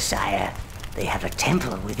Order, sire. They have a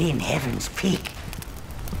temple within Heaven's Peak.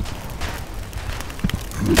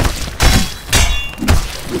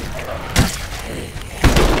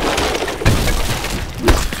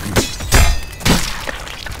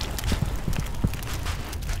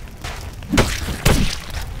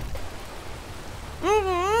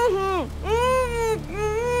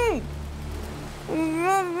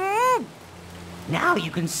 Now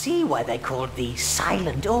you can see why they're called the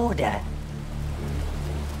Silent Order.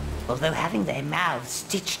 Although having their mouths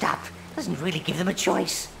stitched up doesn't really give them a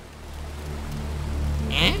choice.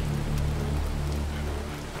 Eh?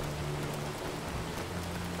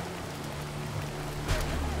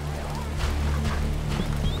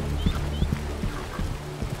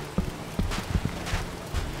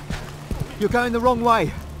 You're going the wrong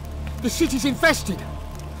way. The city's infested.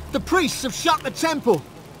 The priests have shut the temple.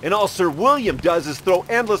 And all Sir William does is throw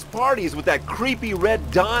endless parties with that creepy Red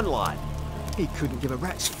Dawn lot. He couldn't give a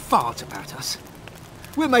rat's fart about us.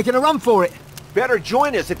 We're making a run for it. Better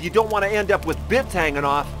join us if you don't want to end up with bits hanging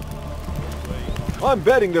off. I'm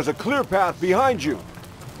betting there's a clear path behind you.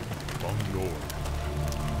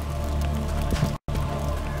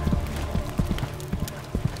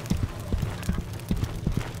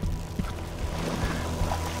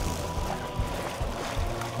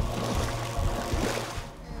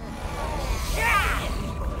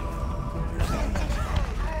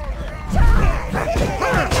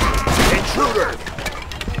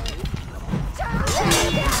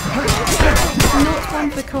 Not one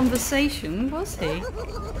for conversation, was he?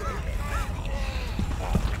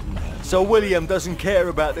 So William doesn't care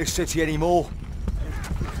about this city anymore.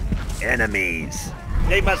 Enemies.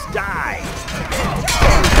 They must die.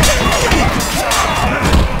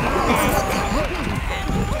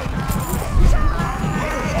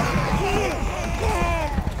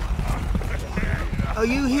 Are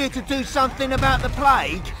you here to do something about the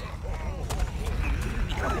plague?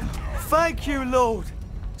 Thank you, Lord.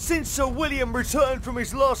 Since Sir William returned from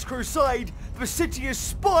his last crusade, the city has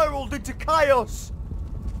spiraled into chaos.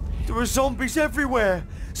 There are zombies everywhere.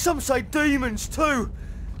 Some say demons too.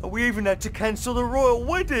 And we even had to cancel the royal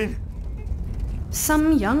wedding.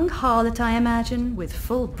 Some young harlot, I imagine, with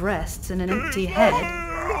full breasts and an empty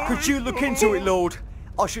head. Could you look into it, Lord?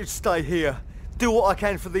 I should stay here. Do what I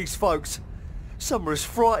can for these folks. Some are as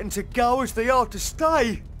frightened to go as they are to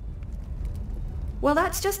stay. Well,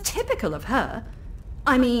 that's just typical of her.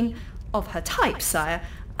 I mean, of her type, sire.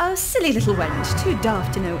 A silly little wench, too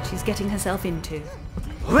daft to know what she's getting herself into.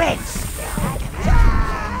 Reds!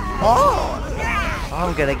 Oh!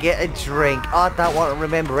 I'm gonna get a drink. I don't want to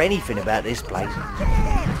remember anything about this place.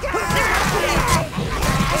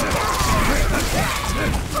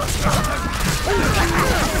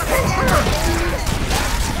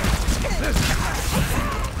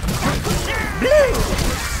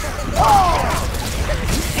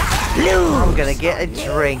 Blue! I'm gonna get a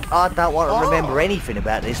drink. I don't want to remember anything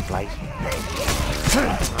about this place.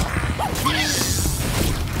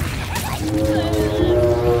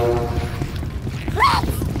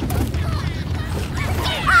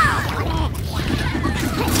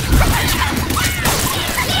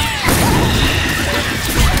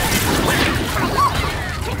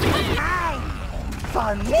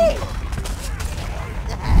 For me!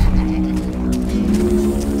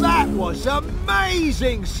 That was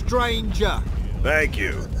amazing, stranger! Thank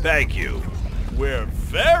you. Thank you. We're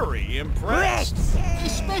very impressed.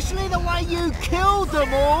 Especially the way you killed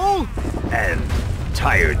them all! And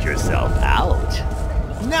tired yourself out.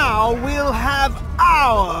 Now we'll have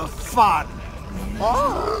our fun!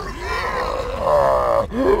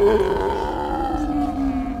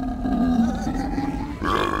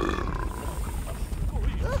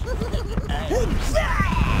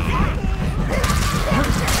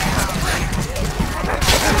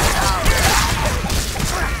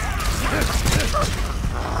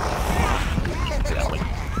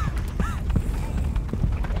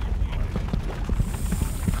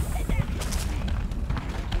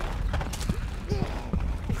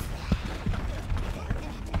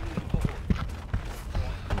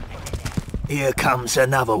 Here comes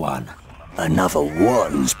another one. Another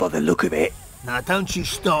one's by the look of it. Now don't you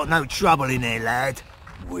start no trouble in here, lad.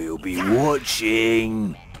 We'll be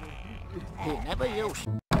watching.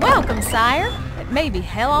 Welcome, sire. It may be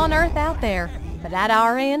hell on earth out there, but at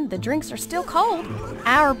our end, the drinks are still cold.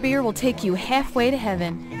 Our beer will take you halfway to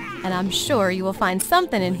heaven, and I'm sure you will find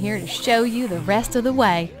something in here to show you the rest of the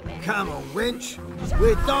way. Come on, wench.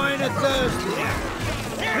 We're dying of thirst here.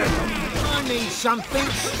 I need something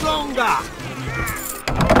stronger.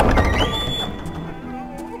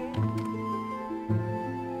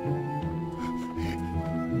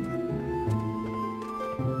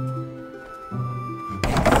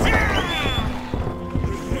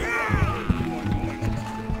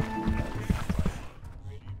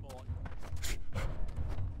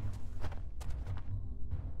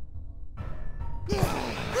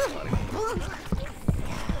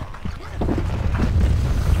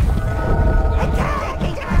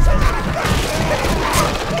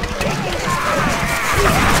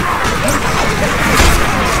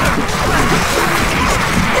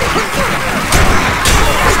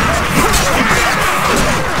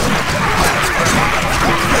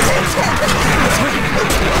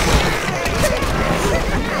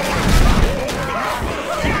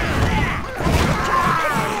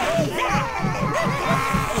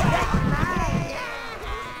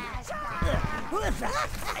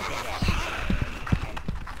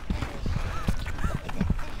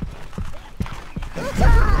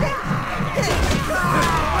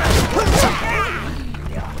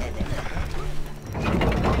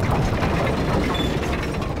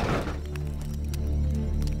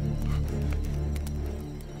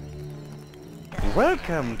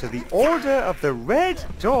 Welcome to the Order of the Red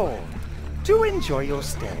Dawn. Do enjoy your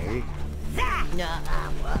stay.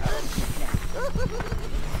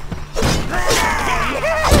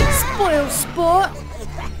 Spoil sport!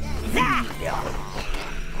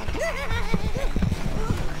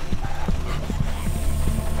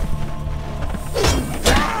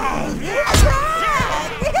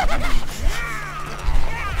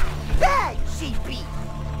 Bad sheepy!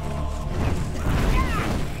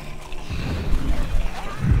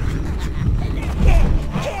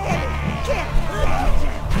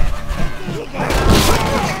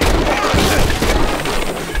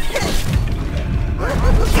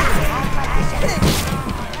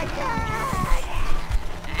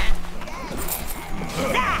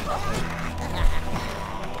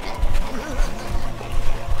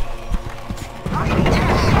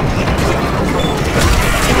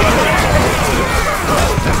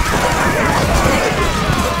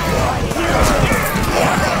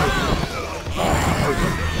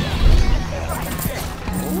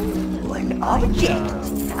 Object.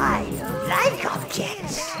 I like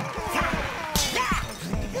objects.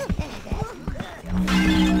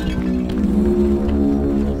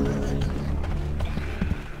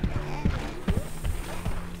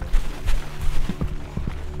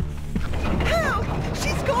 Help!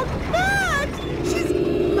 She's gone mad! She's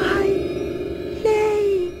my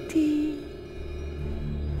lady.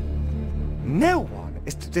 No one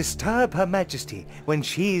is to disturb Her Majesty when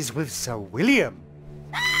she's with Sir William.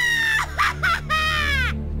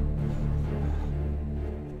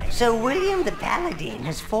 So William the Paladin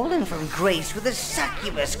has fallen from grace with a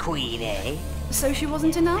succubus queen, eh? So she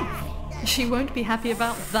wasn't enough. She won't be happy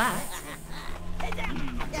about that.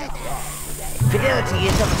 Fidelity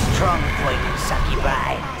is of a strong point in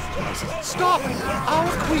succubi. Stop!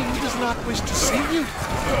 Our queen does not wish to see you.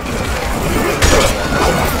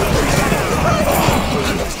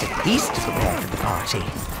 Just a beast to prepare for the party.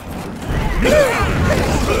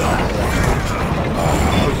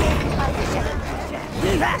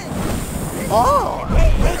 Oh!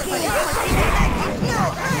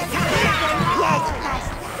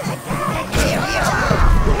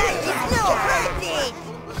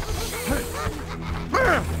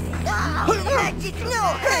 Magic, no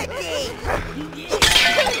hurting!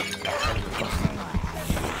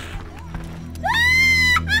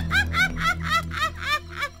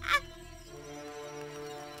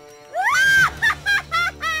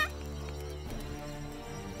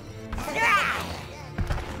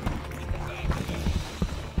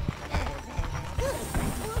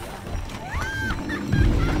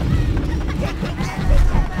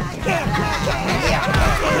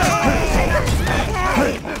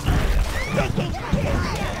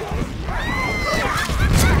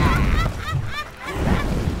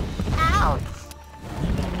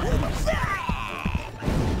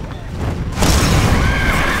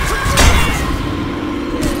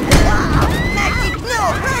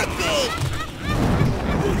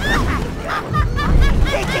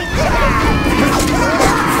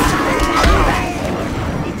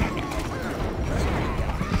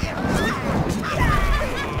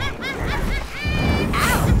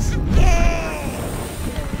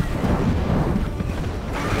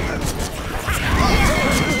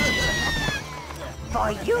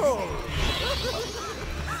 For you!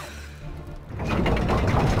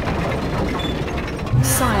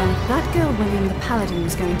 Sire, that girl William the Paladin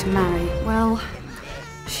was going to marry, well,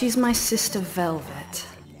 she's my sister Velvet.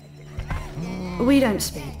 We don't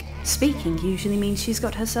speak. Speaking usually means she's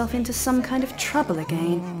got herself into some kind of trouble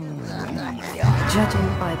again. Judging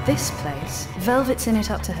by this place, Velvet's in it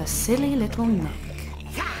up to her silly little neck.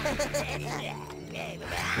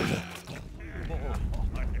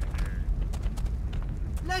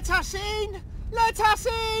 Let us in! Let us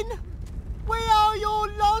in! We are your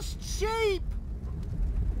lost sheep!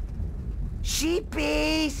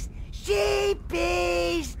 Sheepies!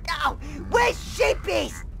 Sheepies! Oh, where's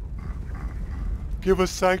sheepies? Give us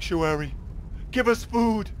sanctuary. Give us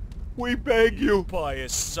food. We beg you.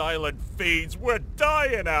 Pious silent fiends, we're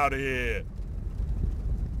dying out here.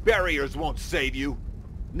 Barriers won't save you.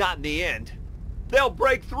 Not in the end. They'll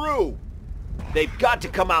break through. They've got to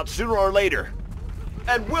come out sooner or later.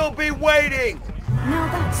 And we'll be waiting! Now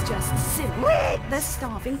that's just silly. They're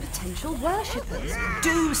starving potential worshippers.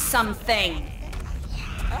 Do something!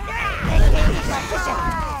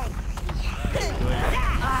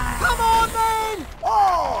 Come on then!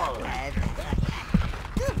 All!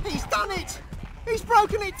 He's done it! He's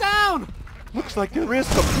broken it down! Looks like there is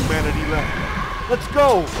some humanity left. Let's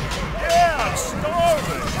go! Yeah, I'm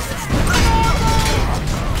starving!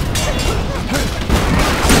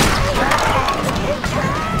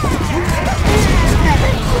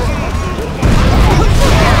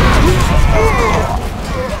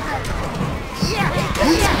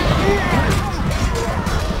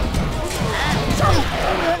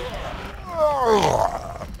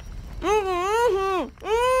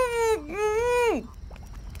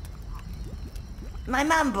 My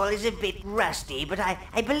mumble is a bit rusty, but I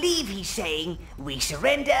believe he's saying, "We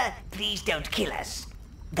surrender, please don't kill us."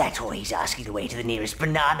 That or he's asking the way to the nearest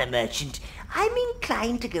banana merchant. I'm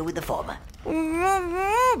inclined to go with the former.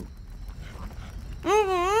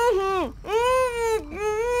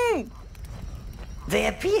 They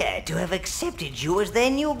appear to have accepted you as their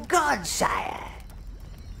new god, sire.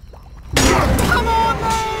 Come on,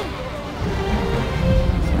 then!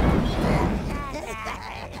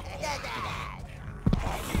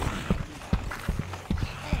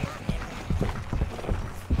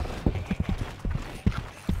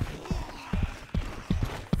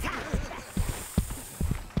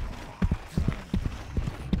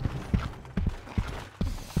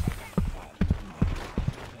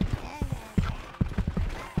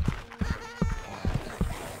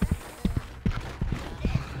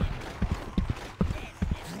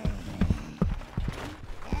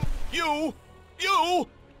 You!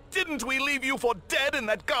 Didn't we leave you for dead in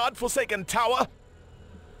that god-forsaken tower?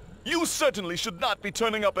 You certainly should not be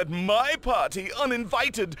turning up at my party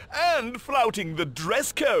uninvited and flouting the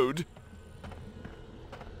dress code.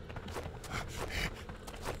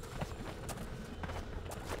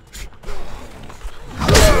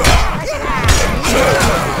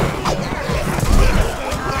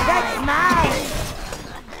 That's mine!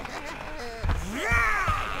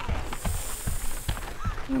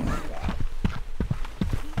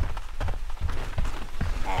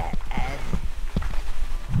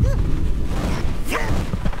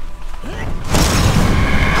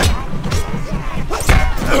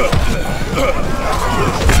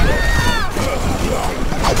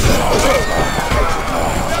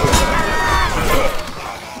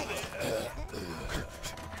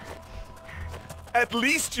 At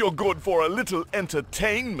least you're good for a little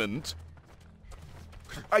entertainment.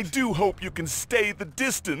 I do hope you can stay the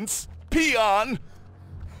distance, peon!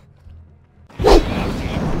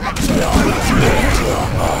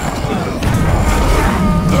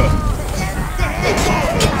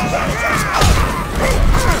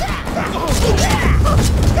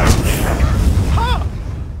 Ha!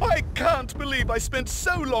 I can't believe I spent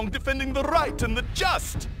so long defending the right and the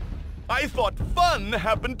just. I thought fun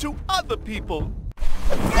happened to other people.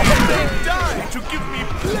 They died to give me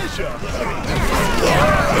pleasure.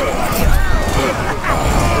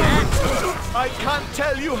 I can't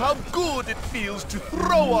tell you how good it feels to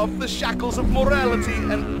throw off the shackles of morality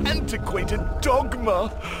and antiquated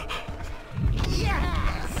dogma.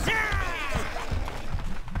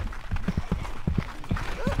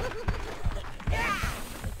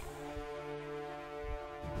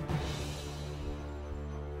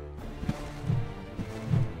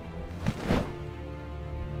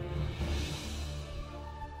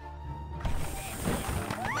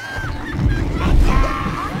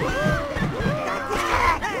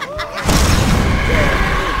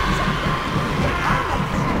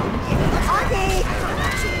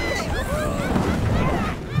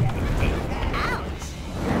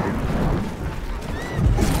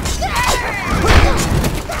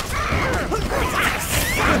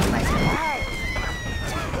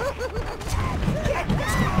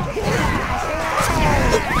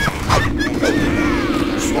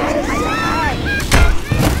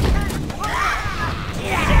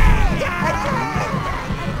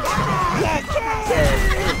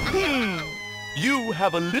 You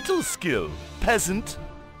have a little skill, peasant.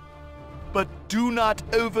 But do not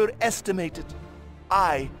overestimate it.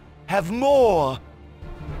 I have more.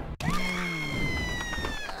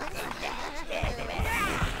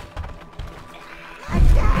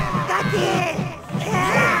 Got it!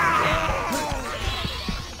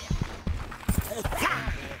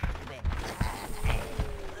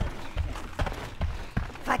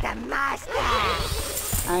 For the master!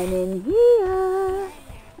 I'm in here.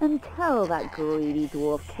 And tell that greedy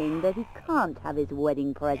dwarf king that he can't have his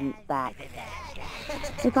wedding presents back.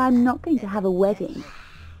 If I'm not going to have a wedding,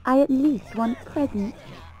 I at least want presents.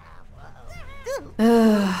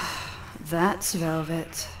 That's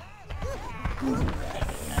velvet.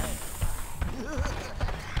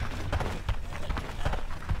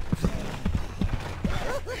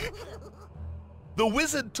 The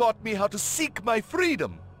wizard taught me how to seek my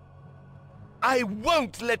freedom. I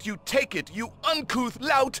won't let you take it, you uncouth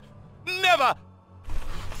lout! Never!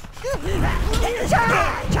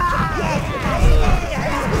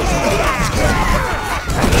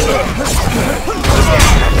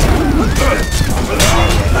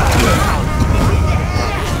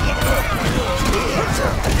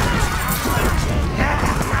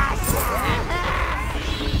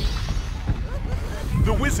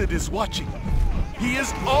 The wizard is watching. He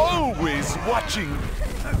is always watching.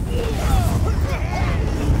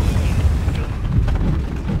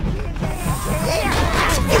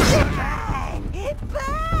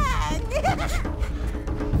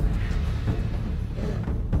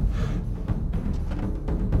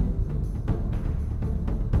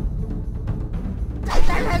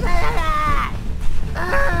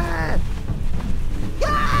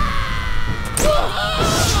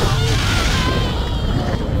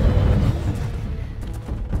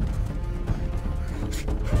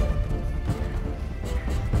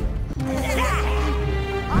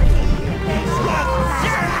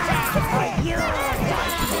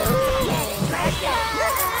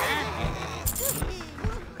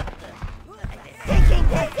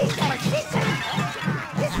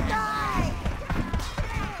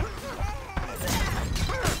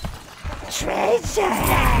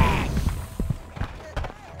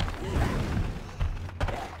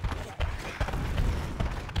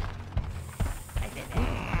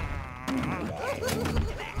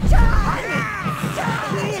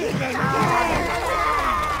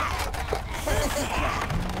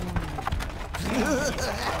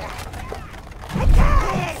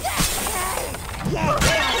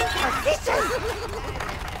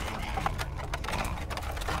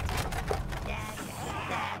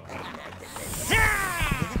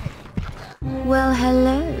 Well,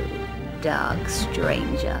 hello, dark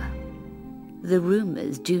stranger. The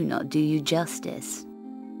rumors do not do you justice.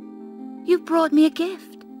 You've brought me a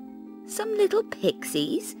gift. Some little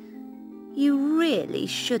pixies. You really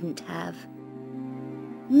shouldn't have.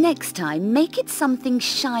 Next time, make it something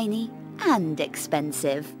shiny and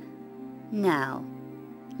expensive. Now,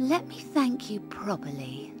 let me thank you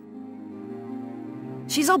properly.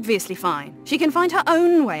 She's obviously fine. She can find her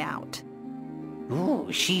own way out.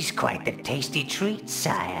 Ooh, she's quite the tasty treat,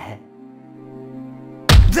 sire.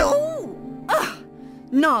 Oh! Ugh!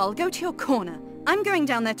 Gnarl, go to your corner. I'm going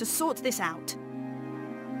down there to sort this out.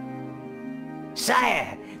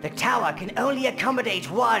 Sire, the tower can only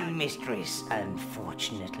accommodate one mistress,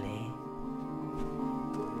 unfortunately.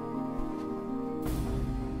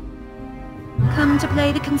 Come to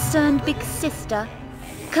play the concerned big sister?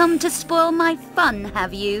 Come to spoil my fun,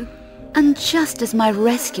 have you? And just as my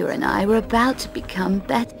rescuer and I were about to become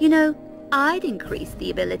better, you know, I'd increase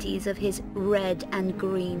the abilities of his red and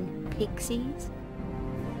green pixies.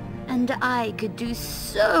 And I could do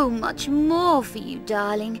so much more for you,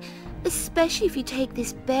 darling, especially if you take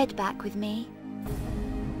this bed back with me.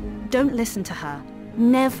 Don't listen to her.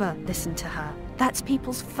 Never listen to her. That's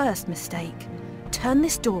people's first mistake. Turn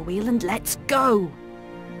this door wheel and let's go!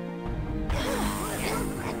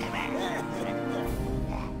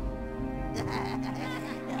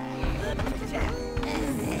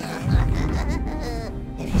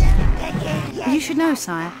 You should know,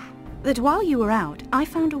 sire, that while you were out, I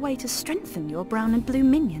found a way to strengthen your brown and blue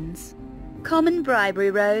minions. Common bribery,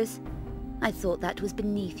 Rose. I thought that was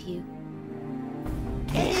beneath you.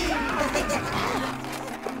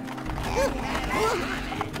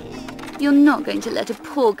 You're not going to let a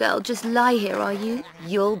poor girl just lie here, are you?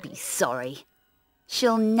 You'll be sorry.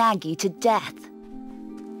 She'll nag you to death.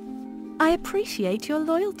 I appreciate your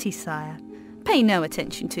loyalty, sire. Pay no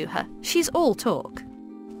attention to her. She's all talk.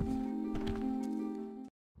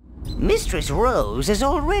 Mistress Rose has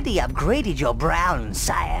already upgraded your browns,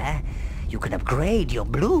 sire. You can upgrade your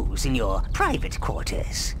blues in your private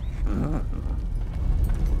quarters.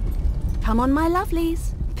 Come on, my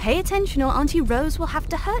lovelies. Pay attention or Auntie Rose will have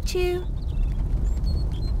to hurt you.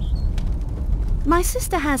 My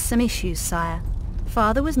sister has some issues, sire.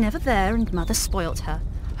 Father was never there and Mother spoilt her.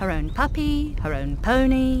 Her own puppy, her own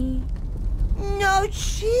pony. No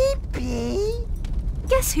sheepy.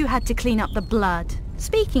 Guess who had to clean up the blood?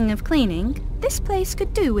 Speaking of cleaning, this place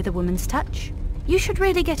could do with a woman's touch. You should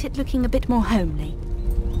really get it looking a bit more homely.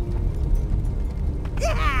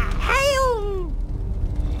 Hail!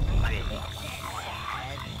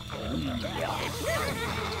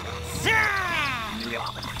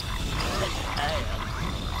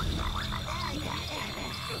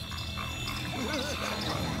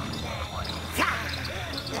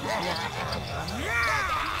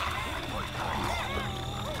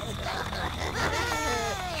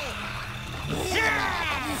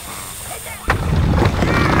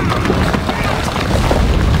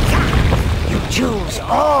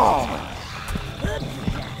 all.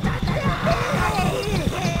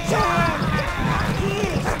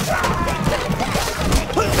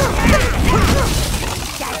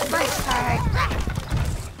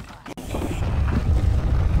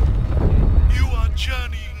 You are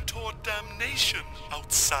journeying toward damnation,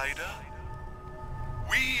 outsider.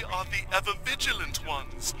 We are the ever-vigilant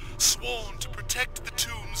ones, sworn to protect the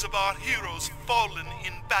tombs of our heroes fallen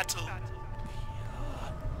in battle.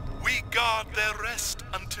 We guard their rest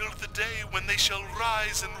until the day when they shall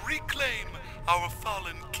rise and reclaim our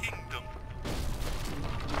fallen kingdom.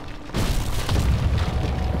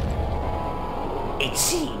 It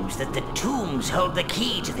seems that the tombs hold the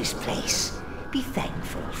key to this place. Be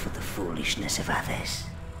thankful for the foolishness of others.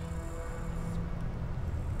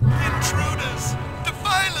 Intruders!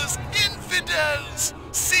 Defilers! Infidels!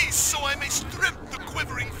 Cease so I may strip the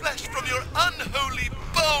quivering flesh from your unholy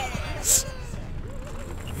bones!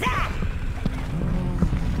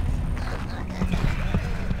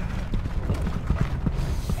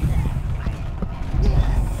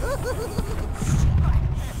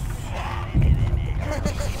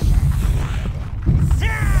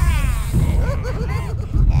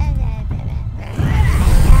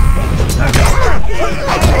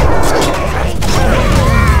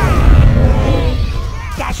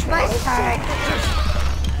 Dash my sword!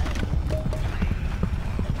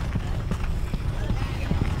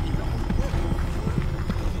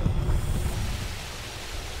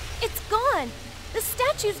 It's gone! The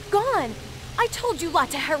statue's gone! I told you lot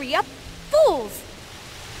to hurry up! Fools!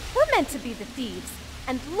 We're meant to be the thieves.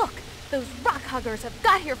 And look, those rock huggers have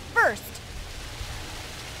got here first!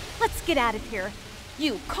 Let's get out of here.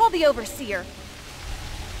 You, call the overseer.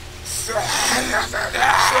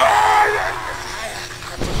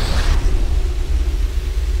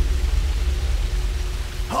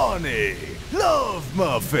 Honey, love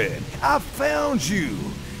muffin, I found you.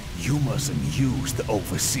 You mustn't use the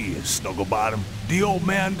overseer, Snugglebottom. The old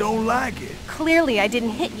man don't like it. Clearly I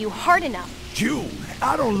didn't hit you hard enough. June,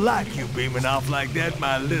 I don't like you beaming off like that,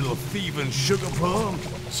 my little thieving sugar plum.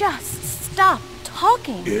 Just stop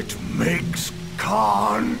talking. It makes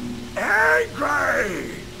Khan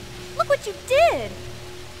angry. Look what you did!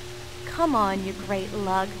 Come on, you great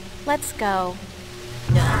lug. Let's go.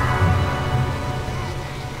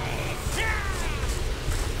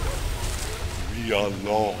 We are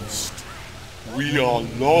lost. We are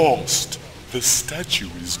lost. The statue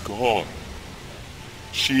is gone.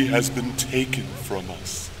 She has been taken from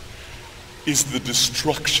us. Is the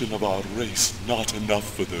destruction of our race not enough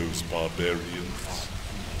for those barbarians?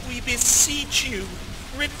 We beseech you,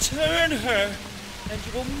 return her, and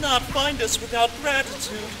you will not find us without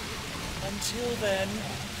gratitude. Until then,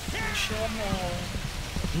 we shall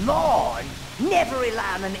mourn. Mourn? Never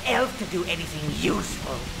rely on an elf to do anything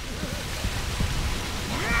useful.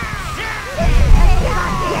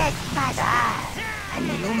 A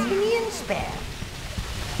new minion spell.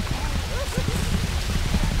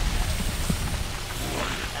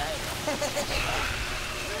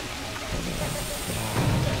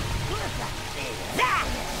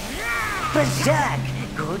 Berserk!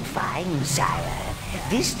 Good find, sire.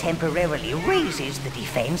 This temporarily raises the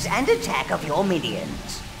defense and attack of your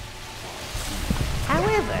minions.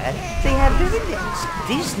 However, they have evidence.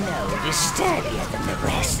 This node is sturdier than the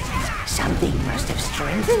rest. Something must have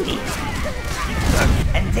strengthened it.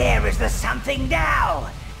 And there is the something now!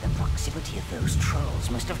 The proximity of those trolls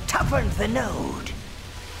must have toughened the node.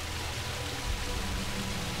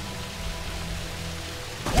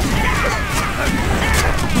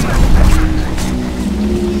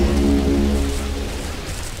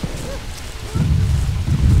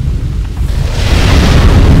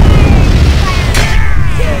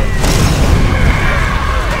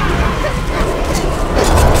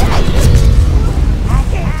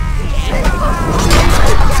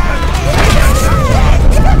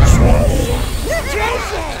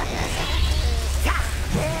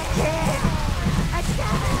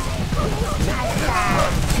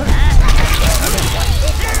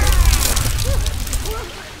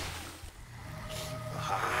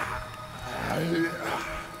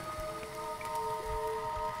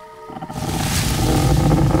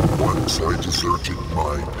 Once I deserted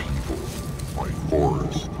my people, my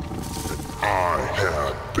forest, and I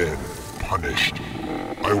have been punished.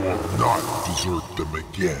 I will not desert them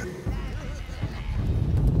again.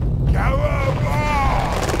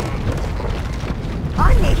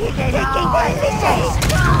 I needed taking this.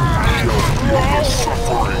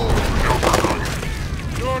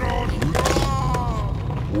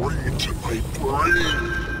 Rage in my brain.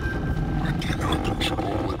 I cannot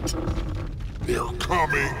control it. They are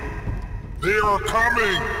coming. They are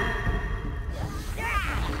coming.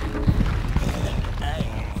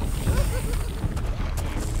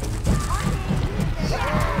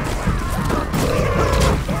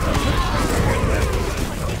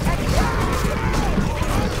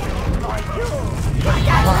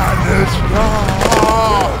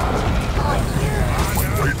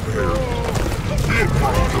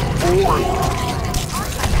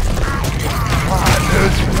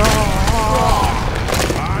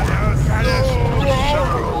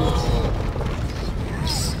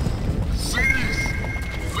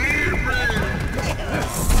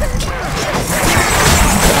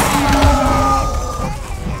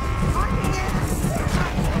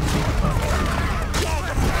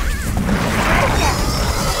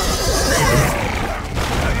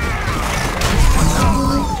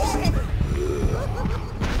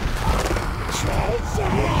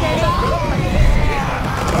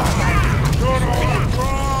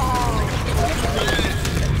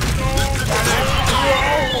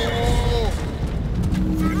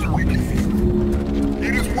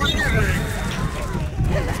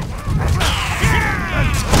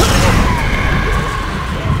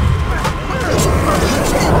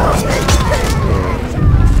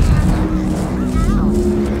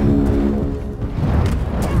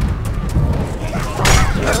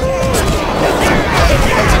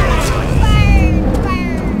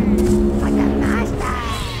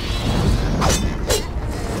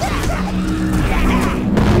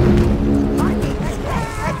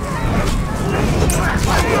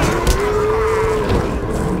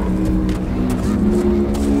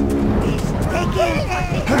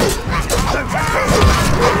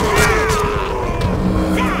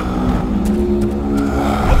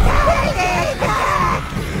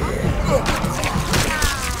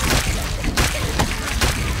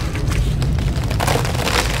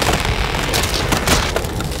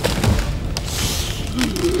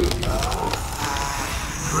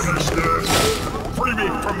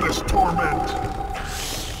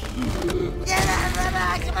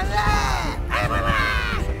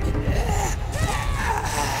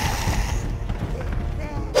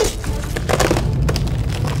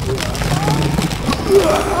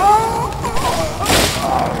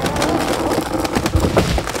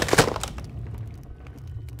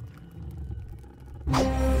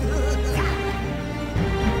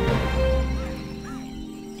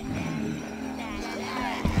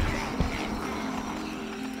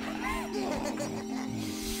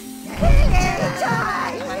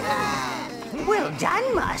 Well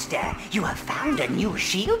done, Master. You have found a new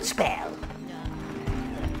shield spell.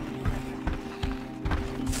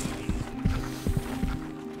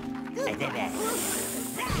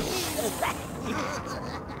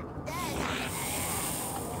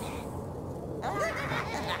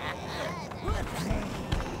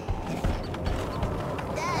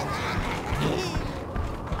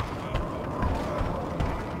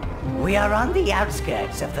 We are on the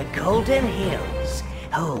outskirts of the Golden Hills,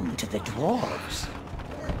 home to the dwarves.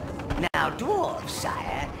 Now, dwarves,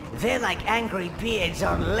 sire, they're like angry beards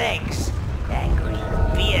on legs. Angry,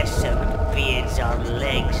 beer-soaked beards on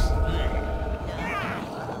legs.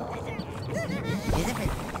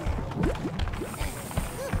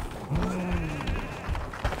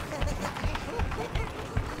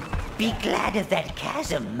 Be glad of that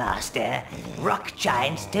chasm, Master. Rock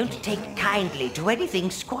giants don't take kindly to anything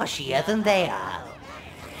squashier than they are.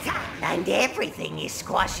 And everything is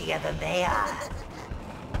squashier than they are.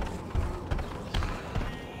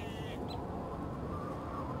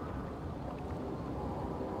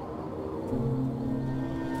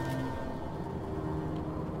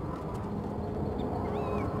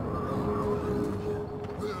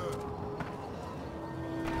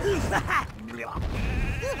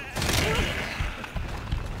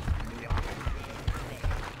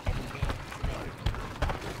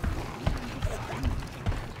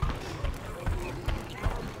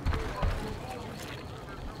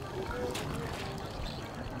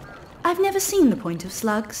 I've never seen the point of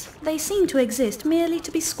slugs. They seem to exist merely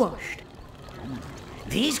to be squashed.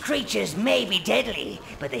 These creatures may be deadly,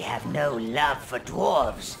 but they have no love for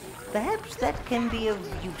dwarves. Perhaps that can be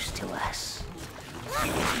of use to us.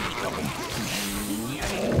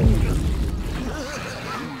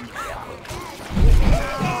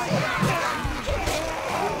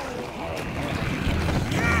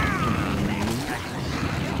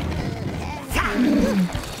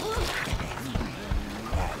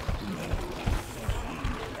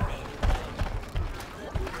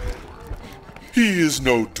 He is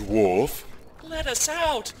no dwarf. Let us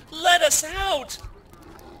out! Let us out!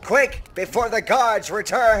 Quick, before the guards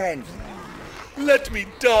return! Let me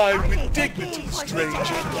die with dignity,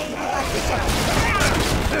 stranger.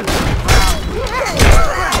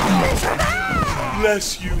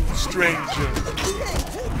 Bless you, stranger.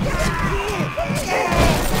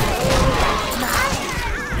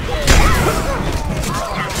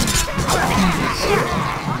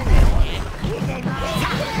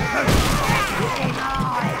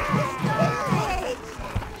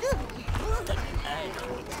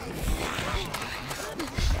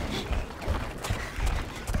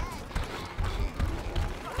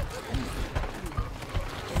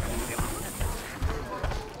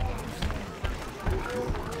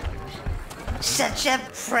 Such a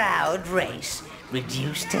proud race,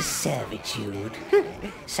 reduced to servitude.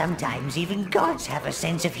 Sometimes even gods have a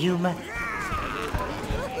sense of humor.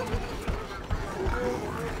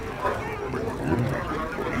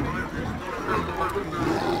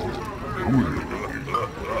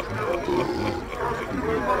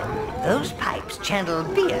 Those pipes channel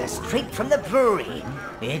beer straight from the brewery.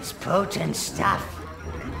 It's potent stuff.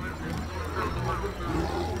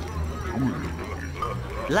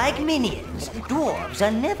 Like minions, dwarves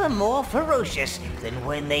are never more ferocious than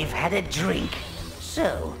when they've had a drink.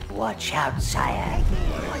 So, watch out, sire.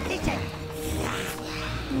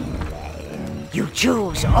 You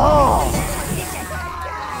choose all!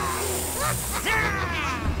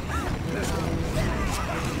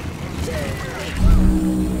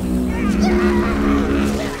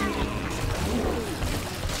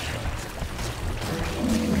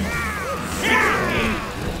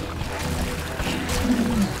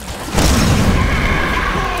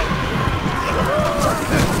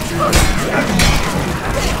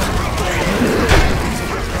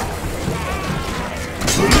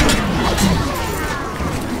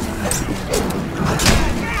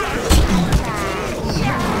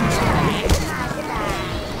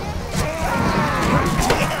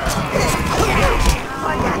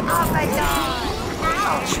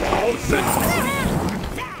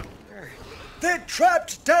 They're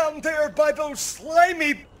trapped down there by those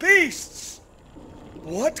slimy beasts!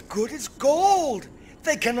 What good is gold?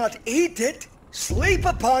 They cannot eat it, sleep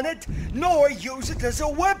upon it, nor use it as a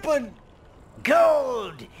weapon!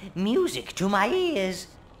 Gold! Music to my ears,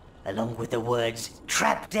 along with the words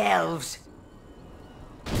trapped elves.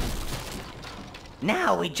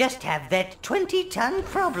 Now we just have that 20-ton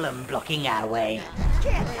problem blocking our way.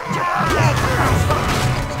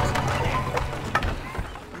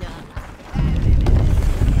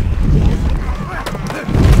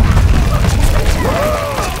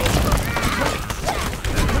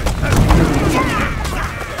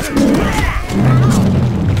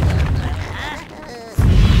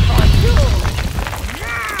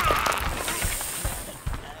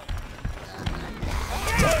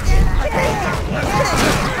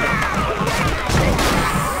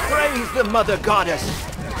 Praise the Mother Goddess! We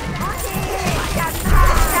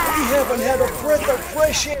haven't had a breath of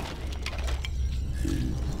fresh air.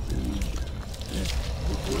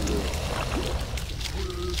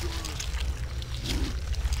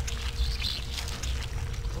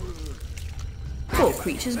 Poor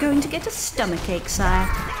creature's going to get a stomachache, sire.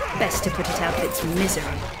 Best to put it out of its misery.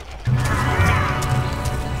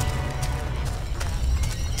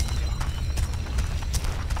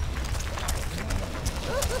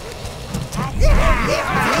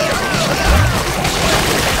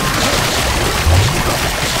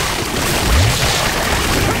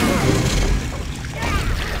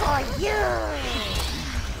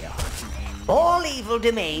 All evil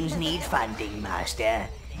domains need funding, Master.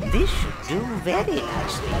 This should do very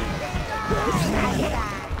nicely.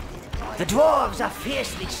 The dwarves are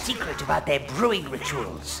fiercely secret about their brewing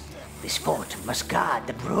rituals. This fort must guard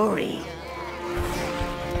the brewery.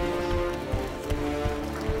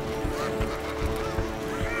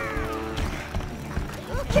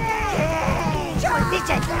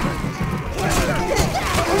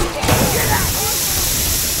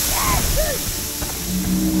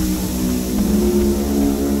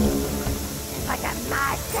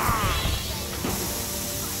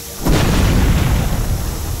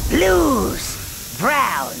 Blues,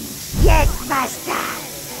 browns, yes, master.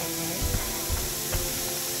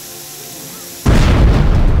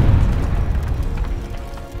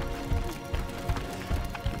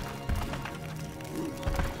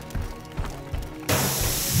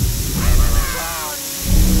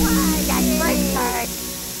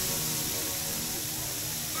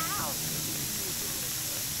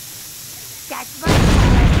 That's right.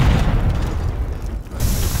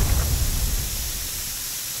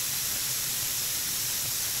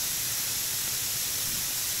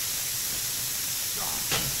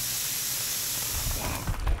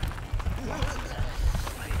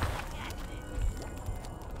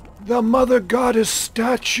 The Mother Goddess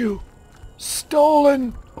statue.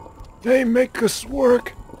 Stolen. They make us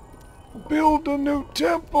work. Build a new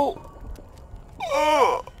temple.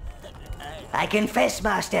 I confess,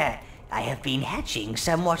 Master, I have been hatching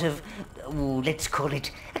somewhat of, let's call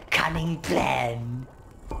it, a cunning plan.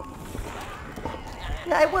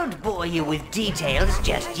 I won't bore you with details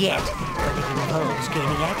just yet, but it involves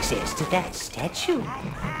gaining access to that statue.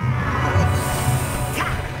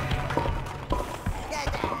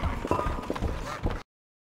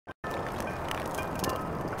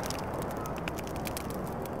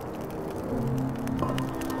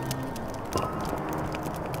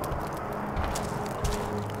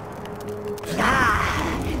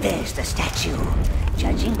 There's the statue.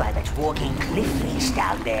 Judging by that walking cliff face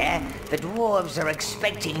down there, the dwarves are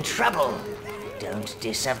expecting trouble. Don't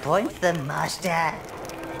disappoint them, Master.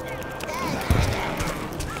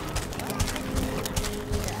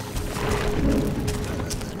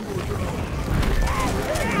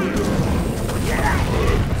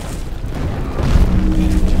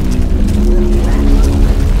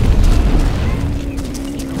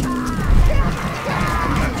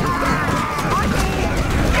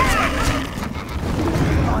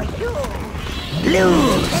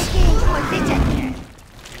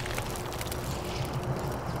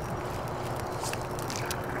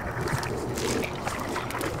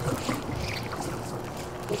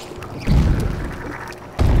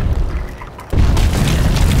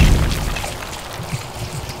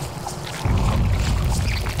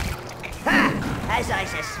 As I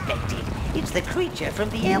suspected, it's the creature from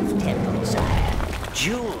the elf temple, sire.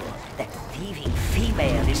 Jewel, that thieving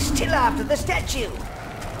female, is still after the statue.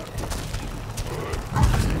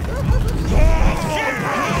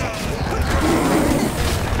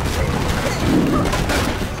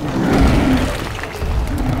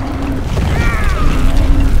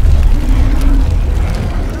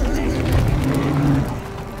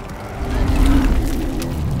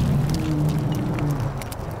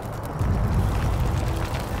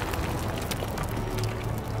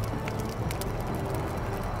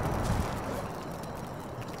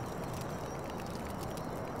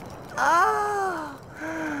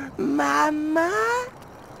 Mama?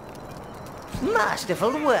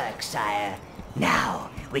 Masterful work, sire. Now,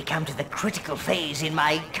 we come to the critical phase in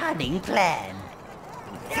my cunning plan.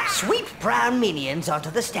 Sweep brown minions onto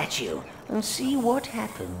the statue and see what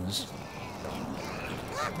happens.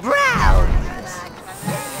 Browns!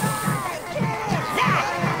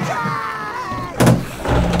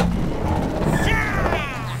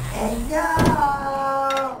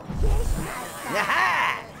 Hello!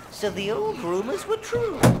 Aha! So the old rumors were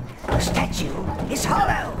true. The statue is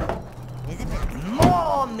hollow.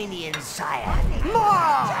 More minions, sire.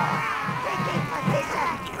 More!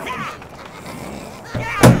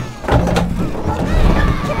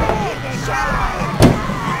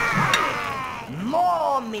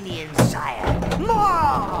 More minions, sire.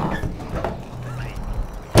 More!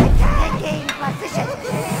 Attacking position.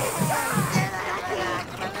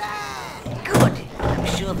 Good. I'm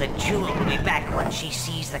sure the jewel will be back once she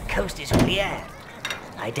sees the coast is clear.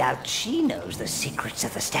 I doubt she knows the secrets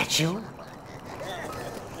of the statue.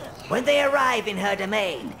 When they arrive in her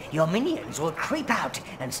domain, your minions will creep out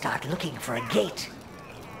and start looking for a gate.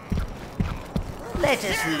 Let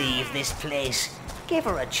us leave this place. Give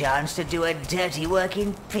her a chance to do her dirty work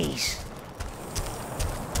in peace.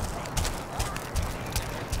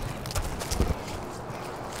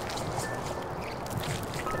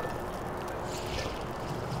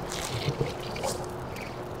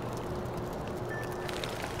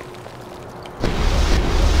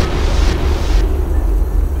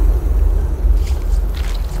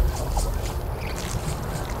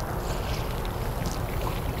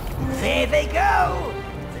 There they go!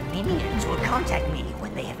 The minions will contact me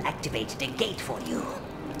when they have activated a gate for you.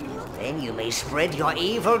 Then you may spread your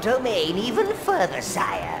evil domain even further,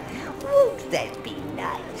 sire. Won't that be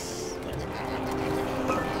nice?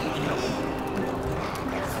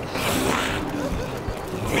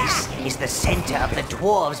 This is the center of the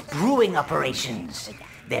dwarves' brewing operations.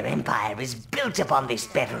 Their empire is built upon this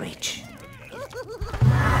beverage.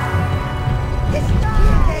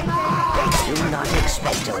 Do not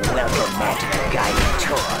expect a welcome mat and a guided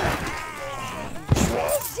tour.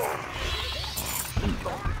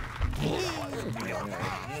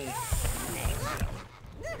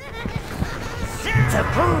 The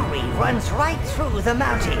brewery runs right through the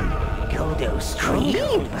mountain. Goldo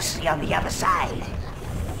screams on the other side.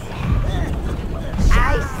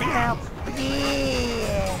 I smell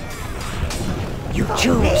beer. You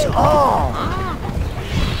choose all.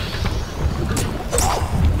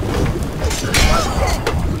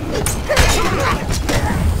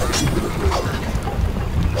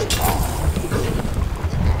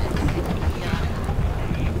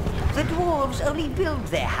 The dwarves only build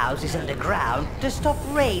their houses underground to stop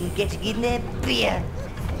rain getting in their beer.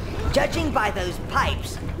 Judging by those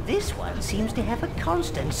pipes, this one seems to have a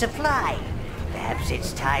constant supply. Perhaps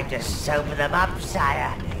it's time to sober them up,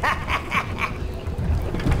 sire.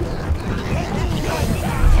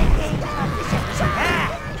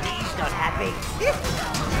 He's not happy.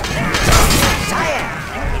 Sire,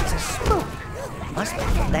 it's a smoke. Must be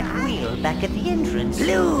from that wheel back at the entrance.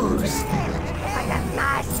 Blues! For the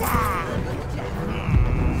master!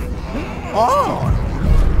 Oh!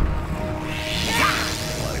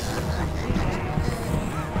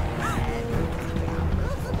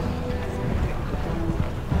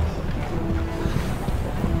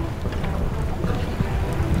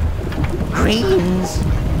 screens.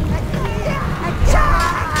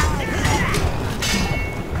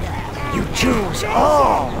 You choose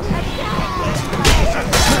all.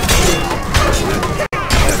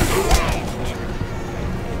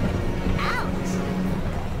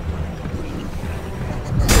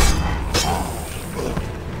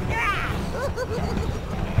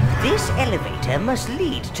 This elevator must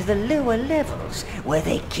lead to the lower levels, where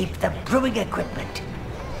they keep the brewing equipment.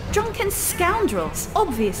 Drunken scoundrels,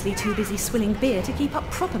 obviously too busy swilling beer to keep up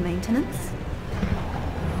proper maintenance.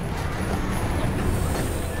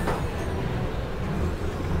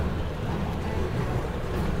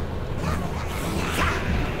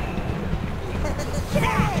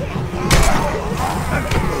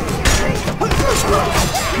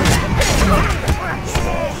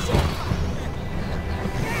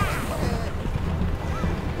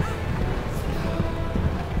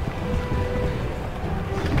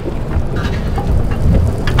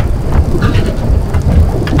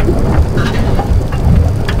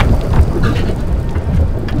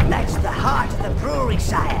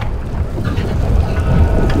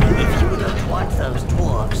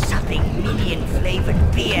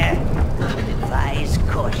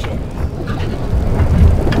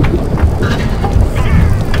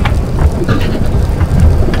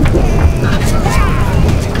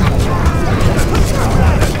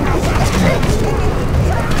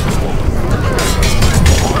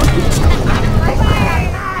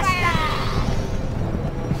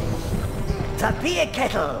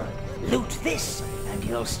 Kettle. Loot this, and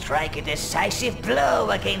you'll strike a decisive blow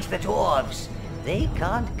against the dwarves. They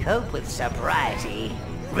can't cope with sobriety.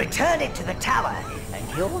 Return it to the tower,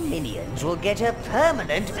 and your minions will get a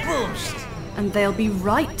permanent boost. And they'll be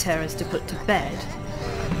right terrors to put to bed. The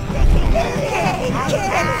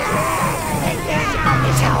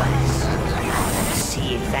towers. Let's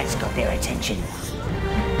see if that's got their attention.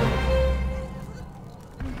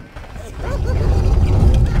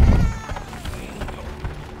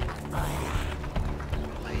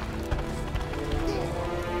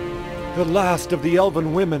 The last of the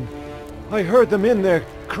elven women. I heard them in there,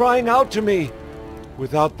 crying out to me.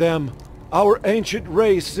 Without them, our ancient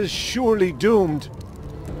race is surely doomed.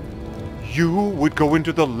 You would go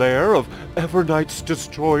into the lair of Evernight's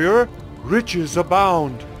destroyer? Riches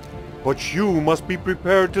abound. But you must be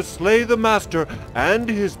prepared to slay the master and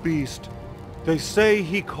his beast. They say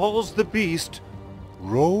he calls the beast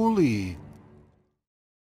Roly.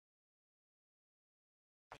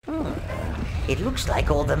 It looks like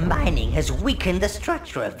all the mining has weakened the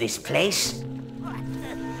structure of this place.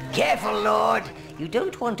 Careful, Lord. You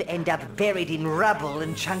don't want to end up buried in rubble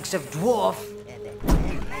and chunks of dwarf.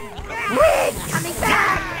 Wait! Coming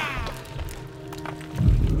back!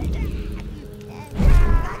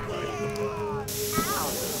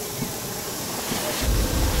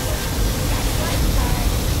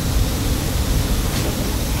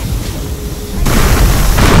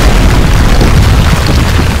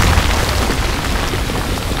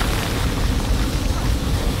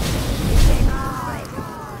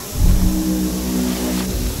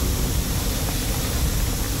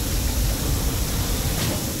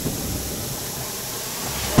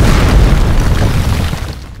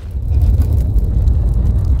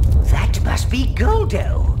 Be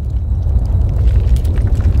Goldo.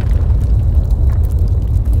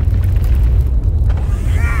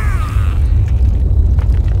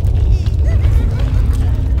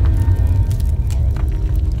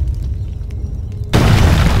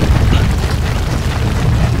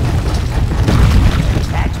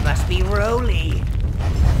 That must be Roly.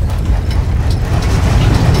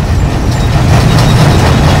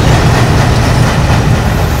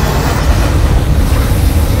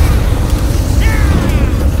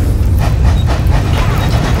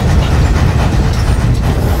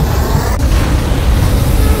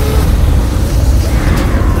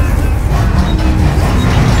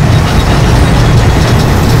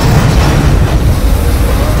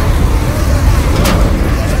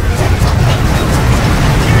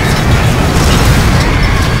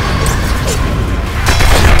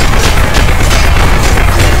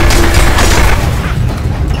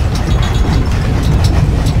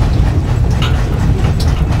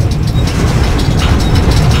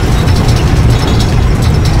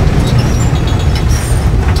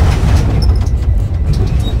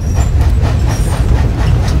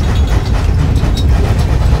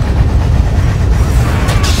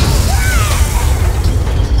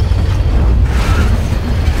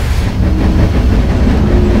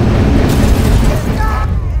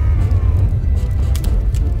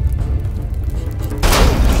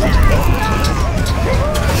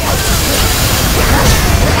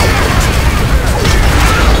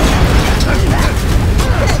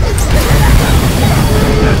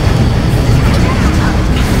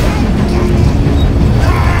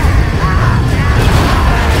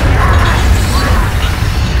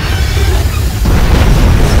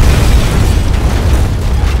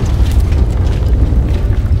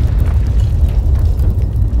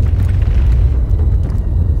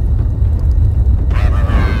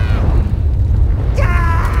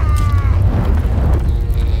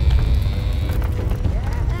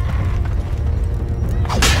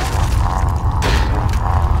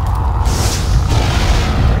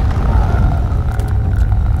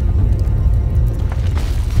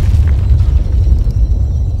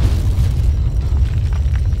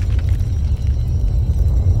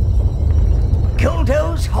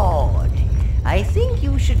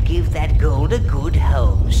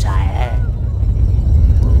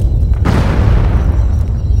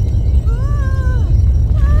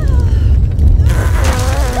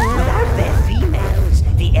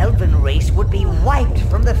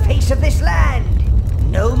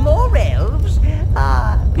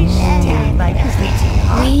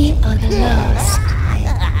 We are the last.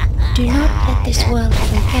 Do not let this world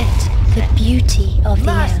forget the beauty of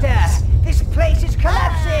the elves. Master, this place is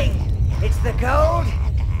collapsing. It's the gold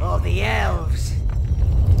or the elves.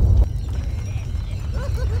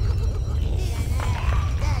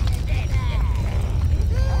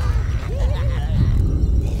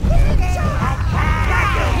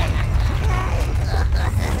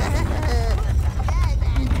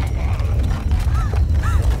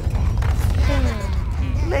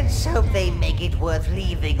 Let's hope they make it worth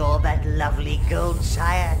leaving all that lovely gold,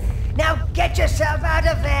 sire. Now get yourself out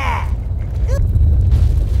of there!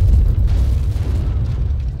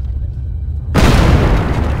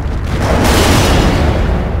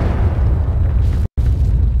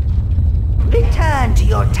 Return to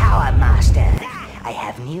your tower, Master. I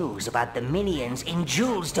have news about the minions in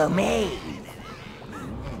Jules' domain.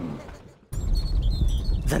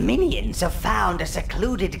 The minions have found a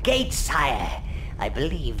secluded gate, sire. I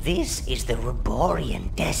believe this is the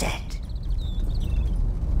Ruborian Desert.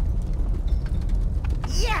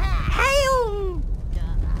 Hail!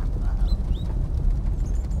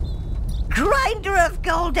 Grinder of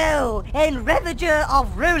Goldo and Ravager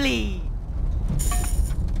of Rowley.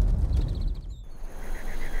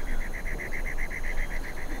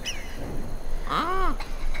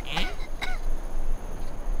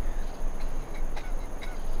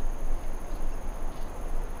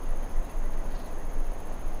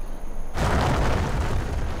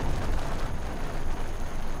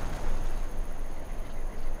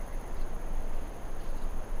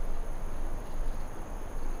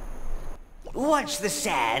 Watch the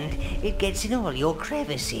sand. It gets in all your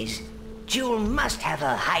crevices. Jewel must have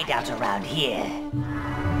a hideout around here.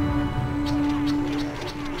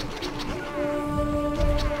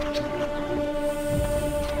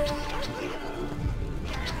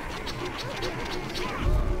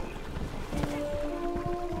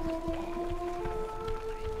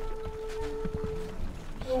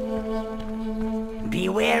 Be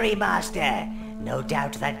wary, Master. No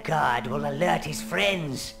doubt that guard will alert his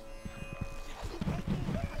friends.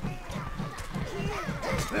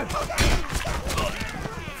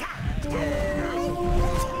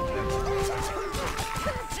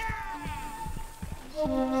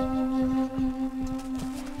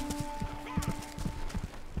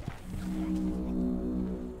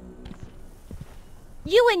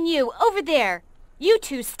 You and you, over there! You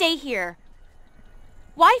two stay here.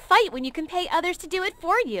 Why fight when you can pay others to do it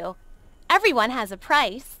for you? Everyone has a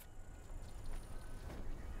price.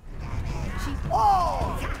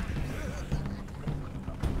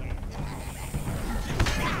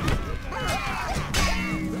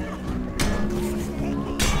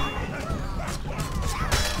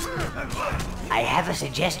 I have a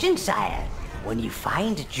suggestion, sire. When you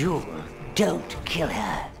find Jewel, don't kill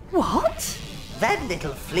her. What? That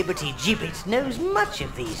little flibberty gibbet knows much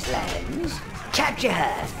of these lands. Capture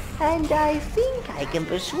her, and I think I can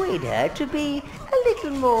persuade her to be a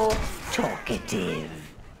little more talkative.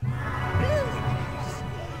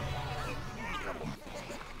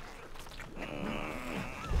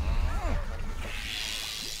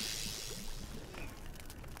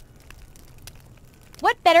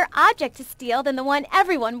 What better object to steal than the one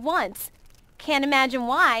everyone wants? Can't imagine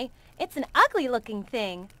why. It's an ugly-looking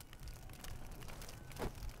thing.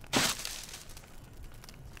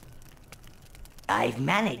 I've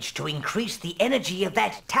managed to increase the energy of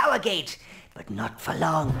that tower gate, but not for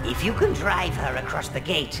long. If you can drive her across the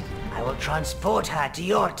gate, I will transport her to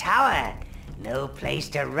your tower. No place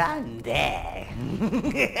to run there.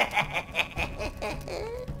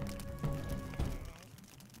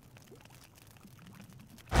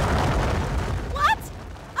 What?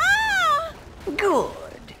 Ah!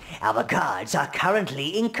 Good. Our guards are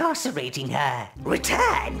currently incarcerating her.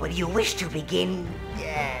 Return when you wish to begin,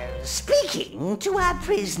 speaking to our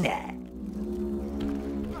prisoner.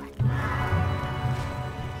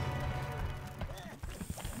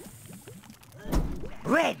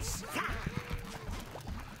 Reds!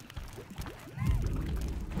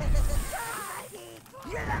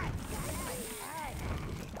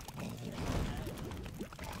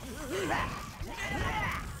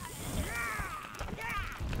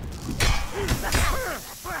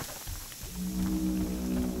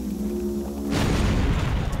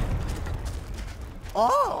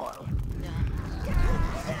 All!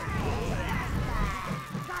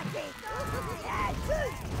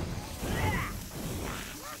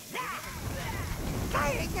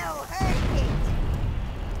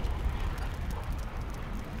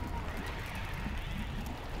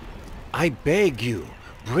 I beg you,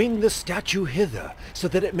 bring the statue hither, so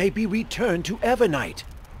that it may be returned to Evernight.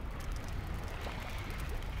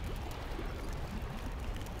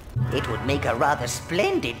 It would make a rather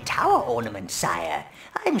splendid tower ornament, sire.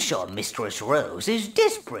 I'm sure Mistress Rose is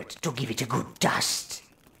desperate to give it a good dust.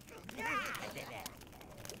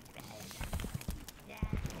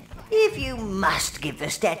 If you must give the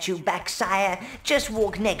statue back, sire, just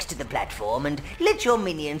walk next to the platform and let your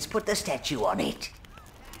minions put the statue on it.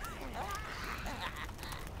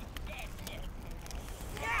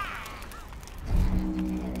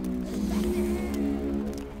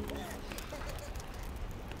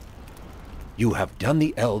 You have done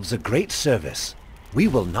the elves a great service. We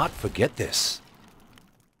will not forget this.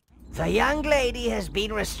 The young lady has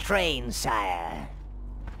been restrained, sire.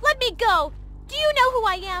 Let me go! Do you know who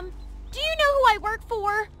I am? Do you know who I work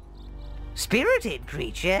for? Spirited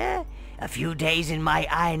creature. A few days in my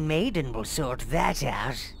Iron Maiden will sort that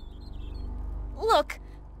out. Look,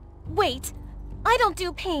 wait. I don't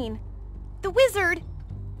do pain. The wizard,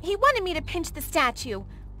 he wanted me to pinch the statue.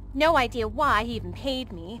 No idea why he even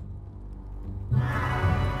paid me.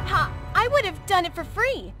 Ha! I would have done it for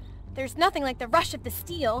free. There's nothing like the rush of the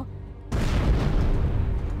steel.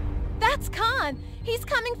 That's Khan. He's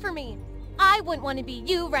coming for me. I wouldn't want to be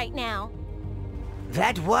you right now.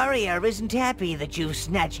 That warrior isn't happy that you've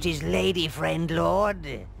snatched his lady friend,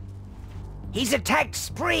 Lord. He's attacked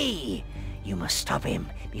Spree. You must stop him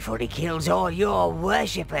before he kills all your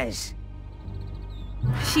worshippers.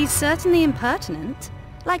 She's certainly impertinent.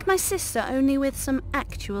 Like my sister, only with some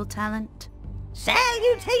actual talent.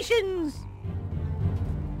 Salutations!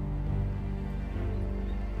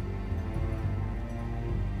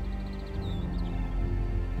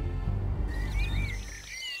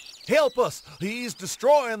 Help us! He's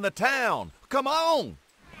destroying the town! Come on!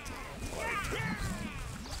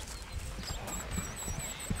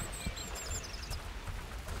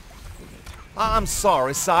 I'm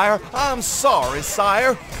sorry, sire. I'm sorry,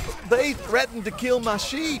 sire. They threatened to kill my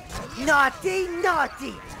sheep. Naughty,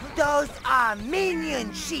 naughty! Those are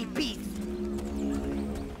minion sheepies!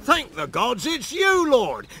 Thank the gods it's you,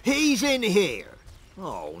 Lord! He's in here!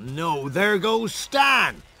 Oh no, there goes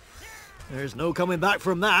Stan! There's no coming back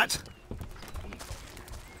from that.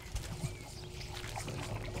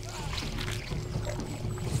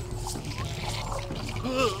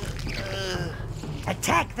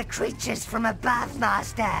 Attack the creatures from above,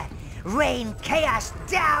 Master! Rain chaos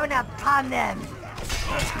down upon them!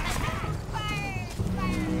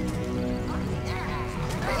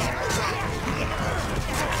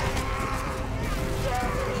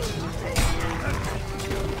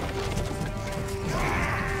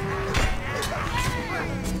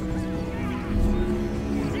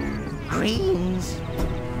 Greens.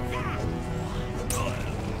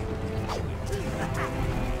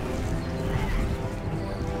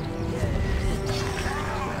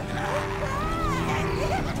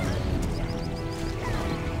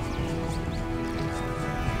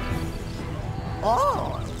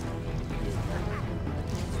 Oh!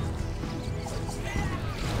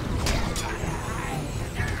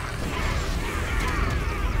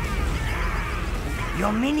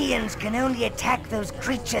 Your minions can only attack those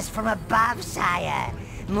creatures from above, sire.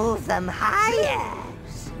 Move them higher.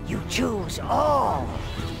 You choose all.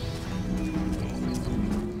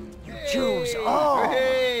 You choose all.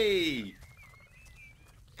 Hey!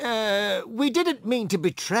 We didn't mean to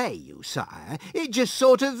betray you, sire. It just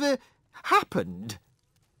sort of, happened.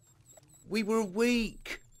 We were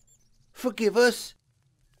weak. Forgive us.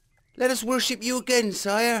 Let us worship you again,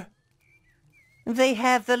 sire. They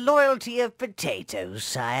have the loyalty of potatoes,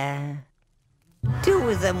 sire. Do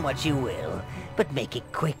with them what you will, but make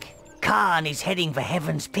it quick. Khan is heading for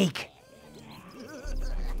Heaven's Peak.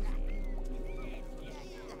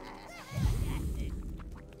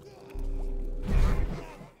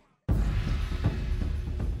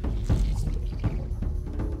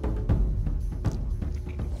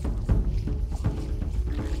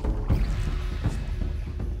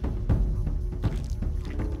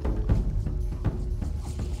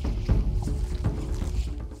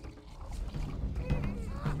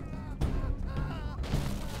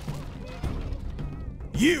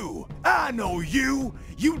 You! I know you!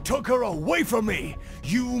 You took her away from me!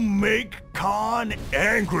 You make Khan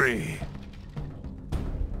angry!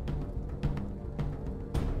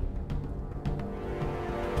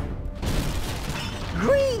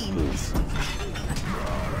 Greens!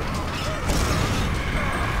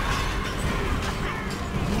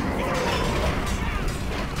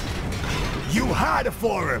 You hide it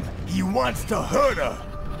for him! He wants to hurt her!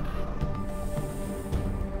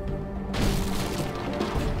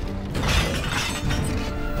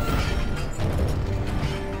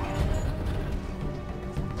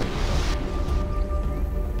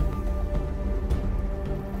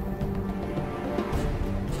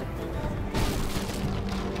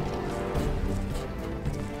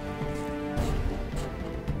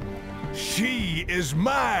 He is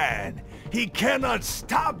mine! He cannot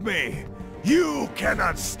stop me! You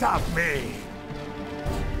cannot stop me!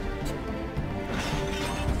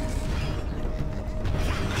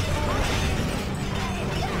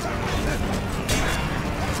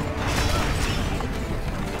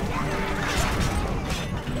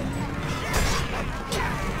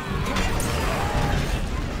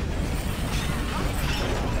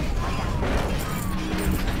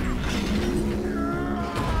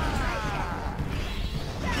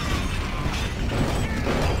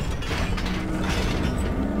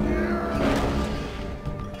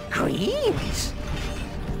 Greens?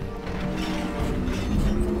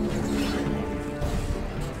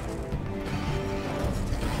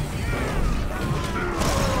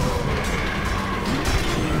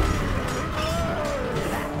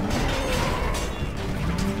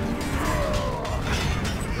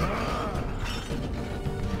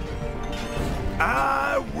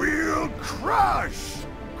 I will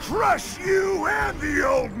crush you and the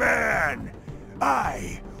old man!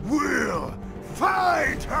 I will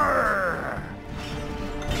find her!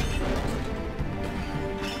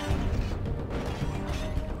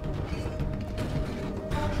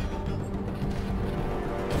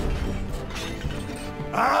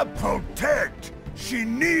 I protect! She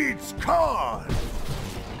needs cause!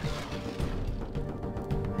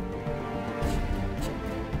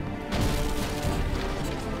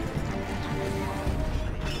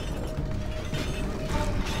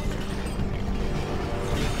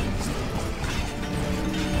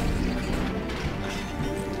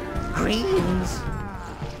 Greens?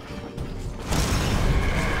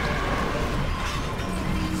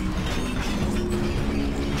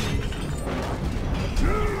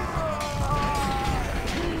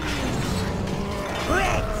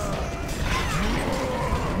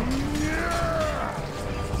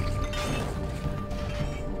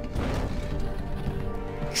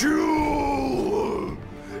 Jewel!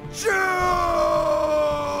 Jewel!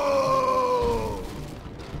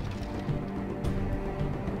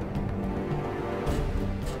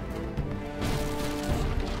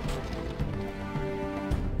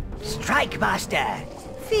 Strike, Master!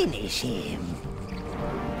 Finish him!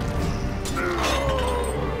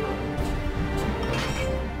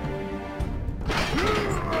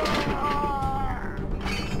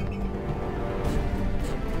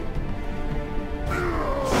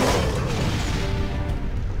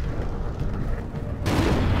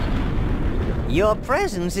 Your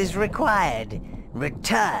presence is required.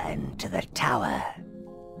 Return to the tower.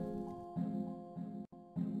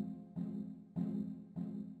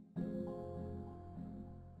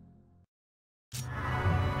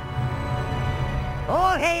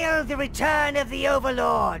 All hail the return of the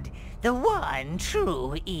Overlord, the one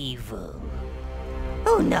true evil.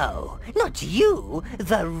 Oh no, not you,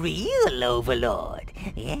 the real Overlord.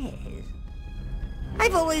 Yes.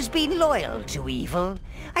 I've always been loyal to evil.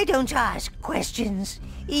 I don't ask questions.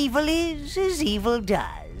 Evil is as evil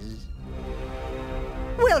does.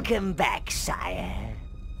 Welcome back, sire.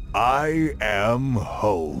 I am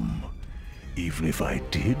home. Even if I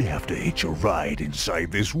did have to hitch a ride inside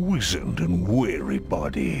this wizened and weary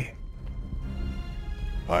body.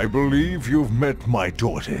 I believe you've met my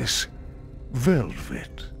daughters.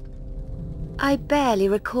 Velvet. I barely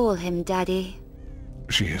recall him, Daddy.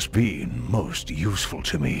 She has been most useful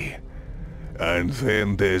to me. And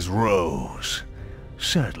then there's Rose.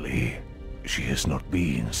 Sadly, she has not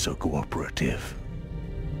been so cooperative.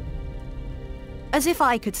 As if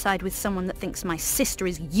I could side with someone that thinks my sister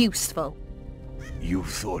is useful. You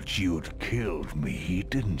thought you'd killed me,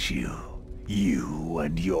 didn't you? You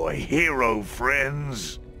and your hero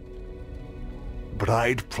friends? But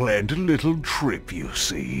I'd planned a little trip, you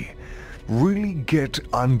see. Really get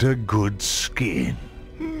under good skin.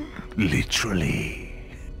 Literally.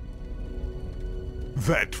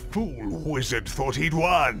 That fool wizard thought he'd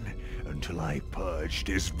won, until I purged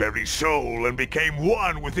his very soul and became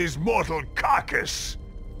one with his mortal carcass.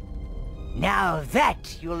 Now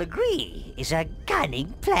that, you'll agree, is a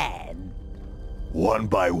cunning plan. One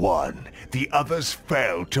by one, the others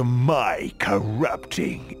fell to my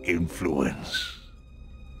corrupting influence.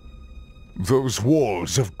 Those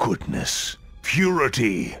walls of goodness,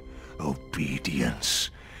 purity, obedience.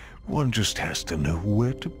 One just has to know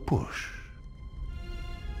where to push.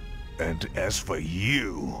 And as for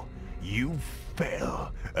you, you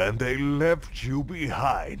fell, and they left you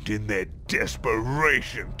behind in their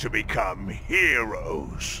desperation to become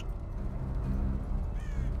heroes.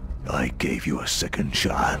 I gave you a second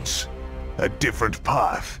chance, a different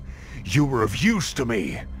path. You were of use to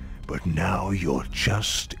me, but now you're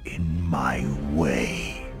just in my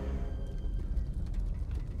way.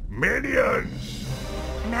 Minions!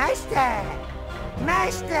 Master!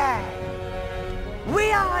 Master!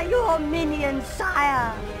 We are your minions,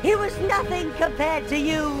 sire! He was nothing compared to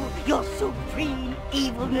you, your supreme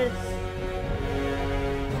evilness!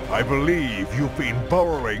 I believe you've been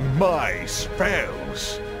borrowing my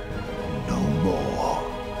spells. No more.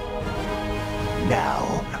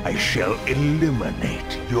 Now I shall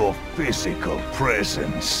eliminate your physical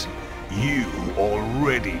presence. You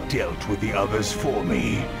already dealt with the others for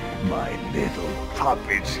me, my little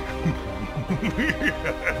puppet.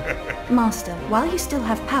 Master, while you still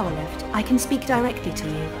have power left, I can speak directly to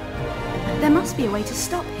you. There must be a way to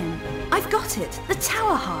stop him. I've got it! The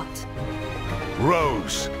Tower Heart!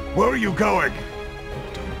 Rose, where are you going?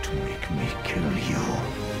 Don't make me kill you.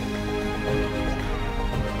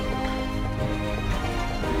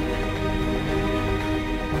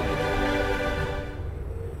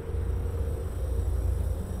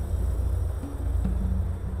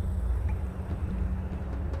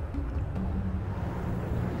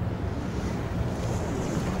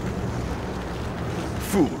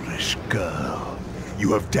 Foolish girl,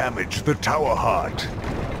 you have damaged the Tower Heart.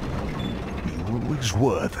 You were always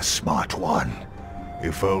worth a smart one.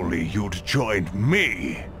 If only you'd joined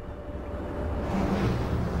me.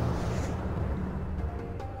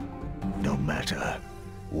 No matter.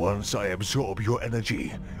 Once I absorb your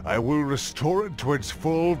energy, I will restore it to its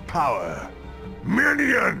full power.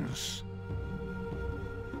 Minions!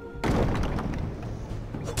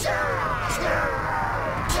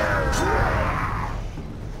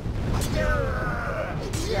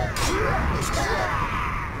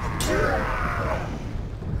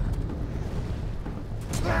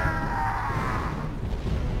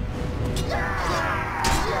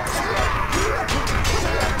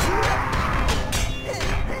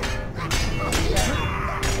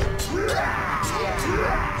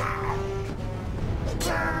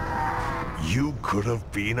 You could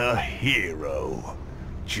have been a hero.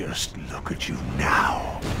 Just look at you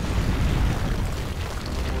now.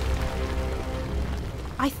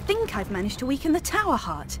 I think I've managed to weaken the Tower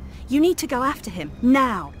Heart. You need to go after him,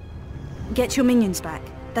 now. Get your minions back.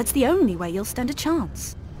 That's the only way you'll stand a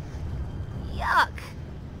chance. Yuck!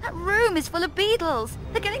 That room is full of beetles.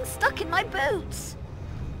 They're getting stuck in my boots.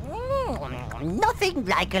 Nothing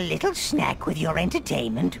like a little snack with your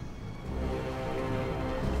entertainment.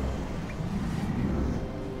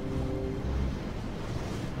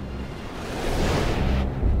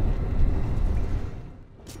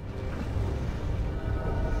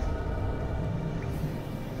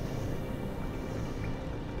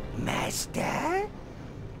 Master?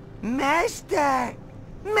 Master!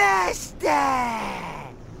 Master!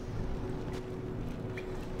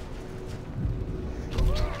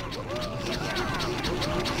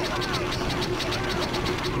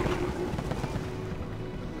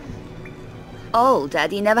 Old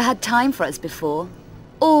Daddy never had time for us before.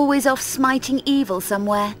 Always off smiting evil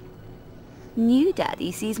somewhere. New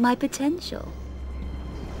Daddy sees my potential.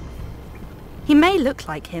 He may look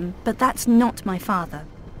like him, but that's not my father.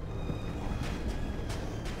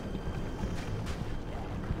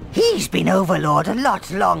 He's been Overlord a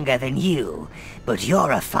lot longer than you, but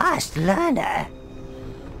you're a fast learner.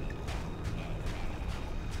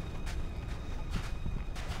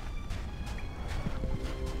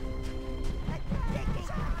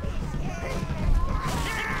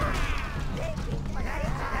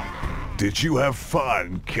 Did you have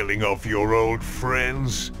fun killing off your old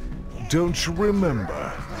friends? Don't you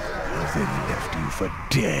remember? They left you for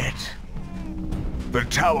dead. The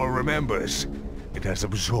tower remembers. It has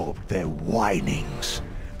absorbed their whinings,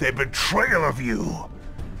 their betrayal of you.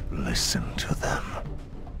 Listen to them.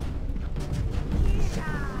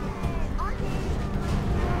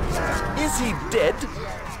 Is he dead?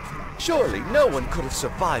 Surely no one could have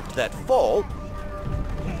survived that fall.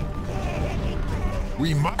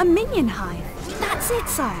 A minion hive! That's it,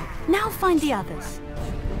 sire. Now find the others.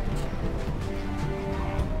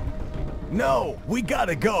 No, we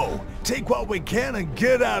gotta go. Take what we can and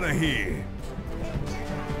get out of here.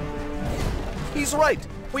 He's right.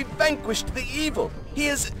 We vanquished the evil. He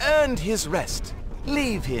has earned his rest.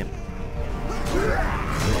 Leave him.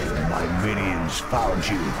 My minions found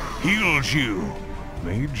you, healed you,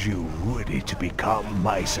 made you ready to become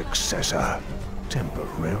my successor.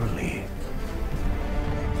 Temporarily.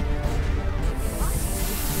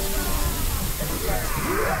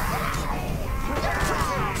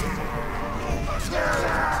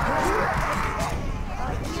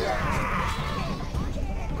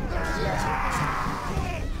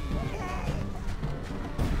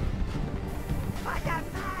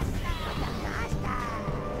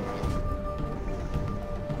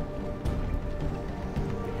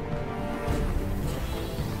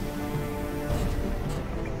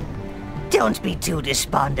 Don't be too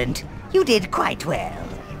despondent. You did quite well.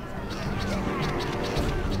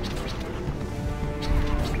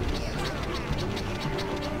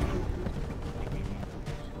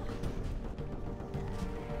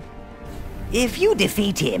 If you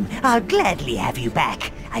defeat him, I'll gladly have you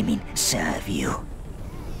back. I mean, serve you.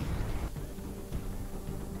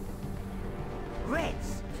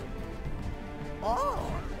 Reds. Oh.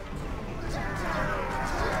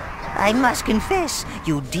 I must confess,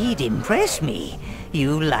 you did impress me.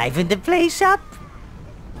 You livened the place up.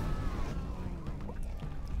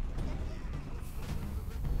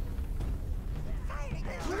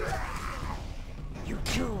 You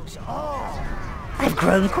choose all. I've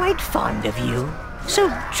grown quite fond of you, so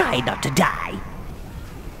try not to die.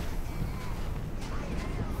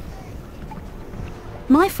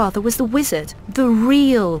 My father was the wizard, the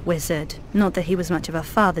real wizard. Not that he was much of a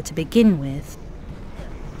father to begin with.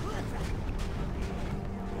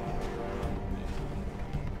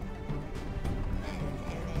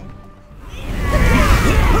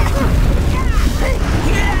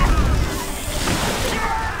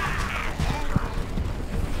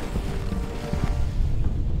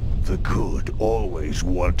 The good always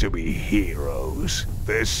want to be heroes.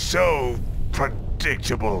 They're so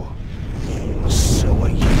predictable. So are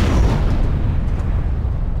you.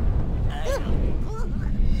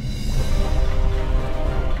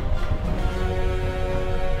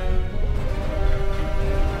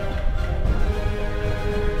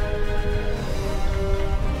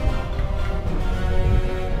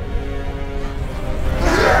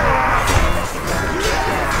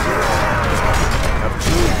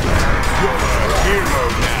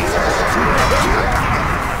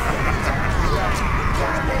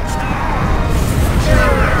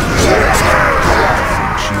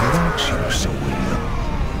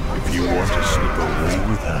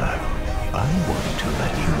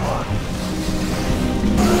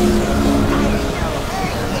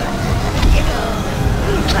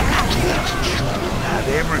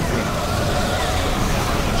 Everything.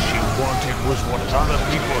 What she wanted was what other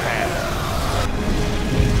people had.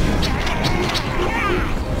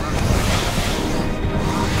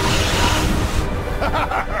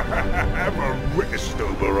 Have a rest,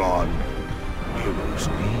 Oberon. Heroes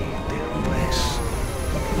need their rest.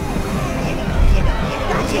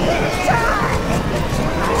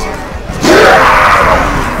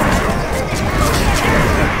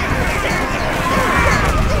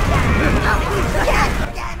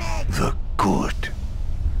 The good.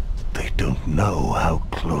 They don't know how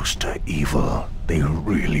close to evil they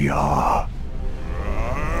really are.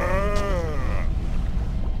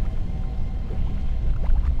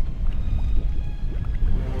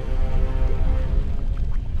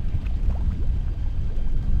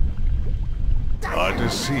 Hard to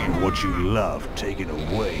see what you love taken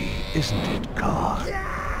away, isn't it, Khan?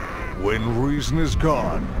 When reason is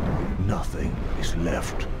gone, nothing is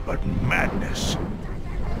left but madness.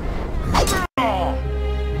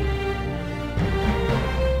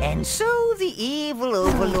 And so the evil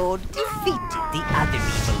Overlord defeated the other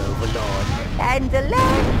evil Overlord, and the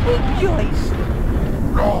land rejoiced.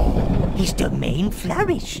 His domain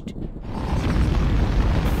flourished.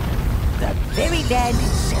 The very land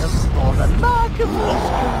itself bore the mark of his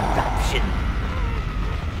corruption.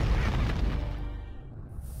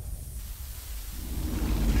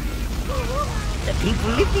 The people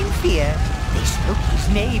lived in fear. They spoke his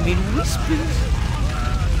name in whispers.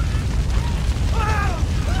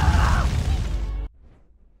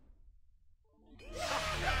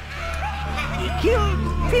 He killed,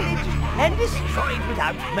 pillaged, and destroyed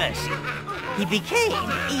without mercy. He became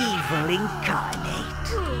evil incarnate.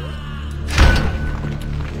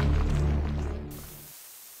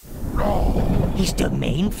 His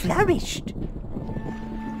domain flourished.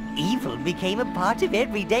 Evil became a part of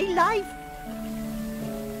everyday life.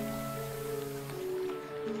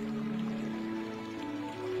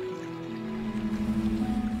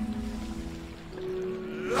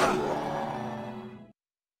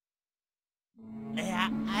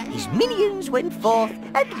 His minions went forth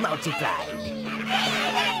and multiplied.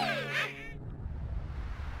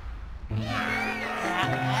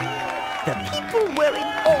 The people were in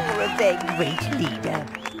awe of their great leader.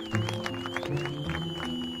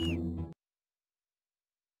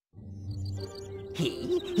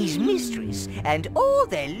 He, his mistress, and all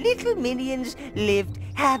their little minions lived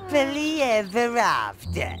happily ever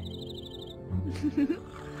after.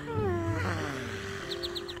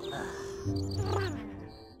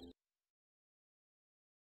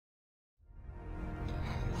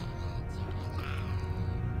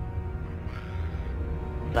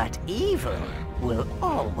 But evil will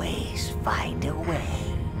always find a way.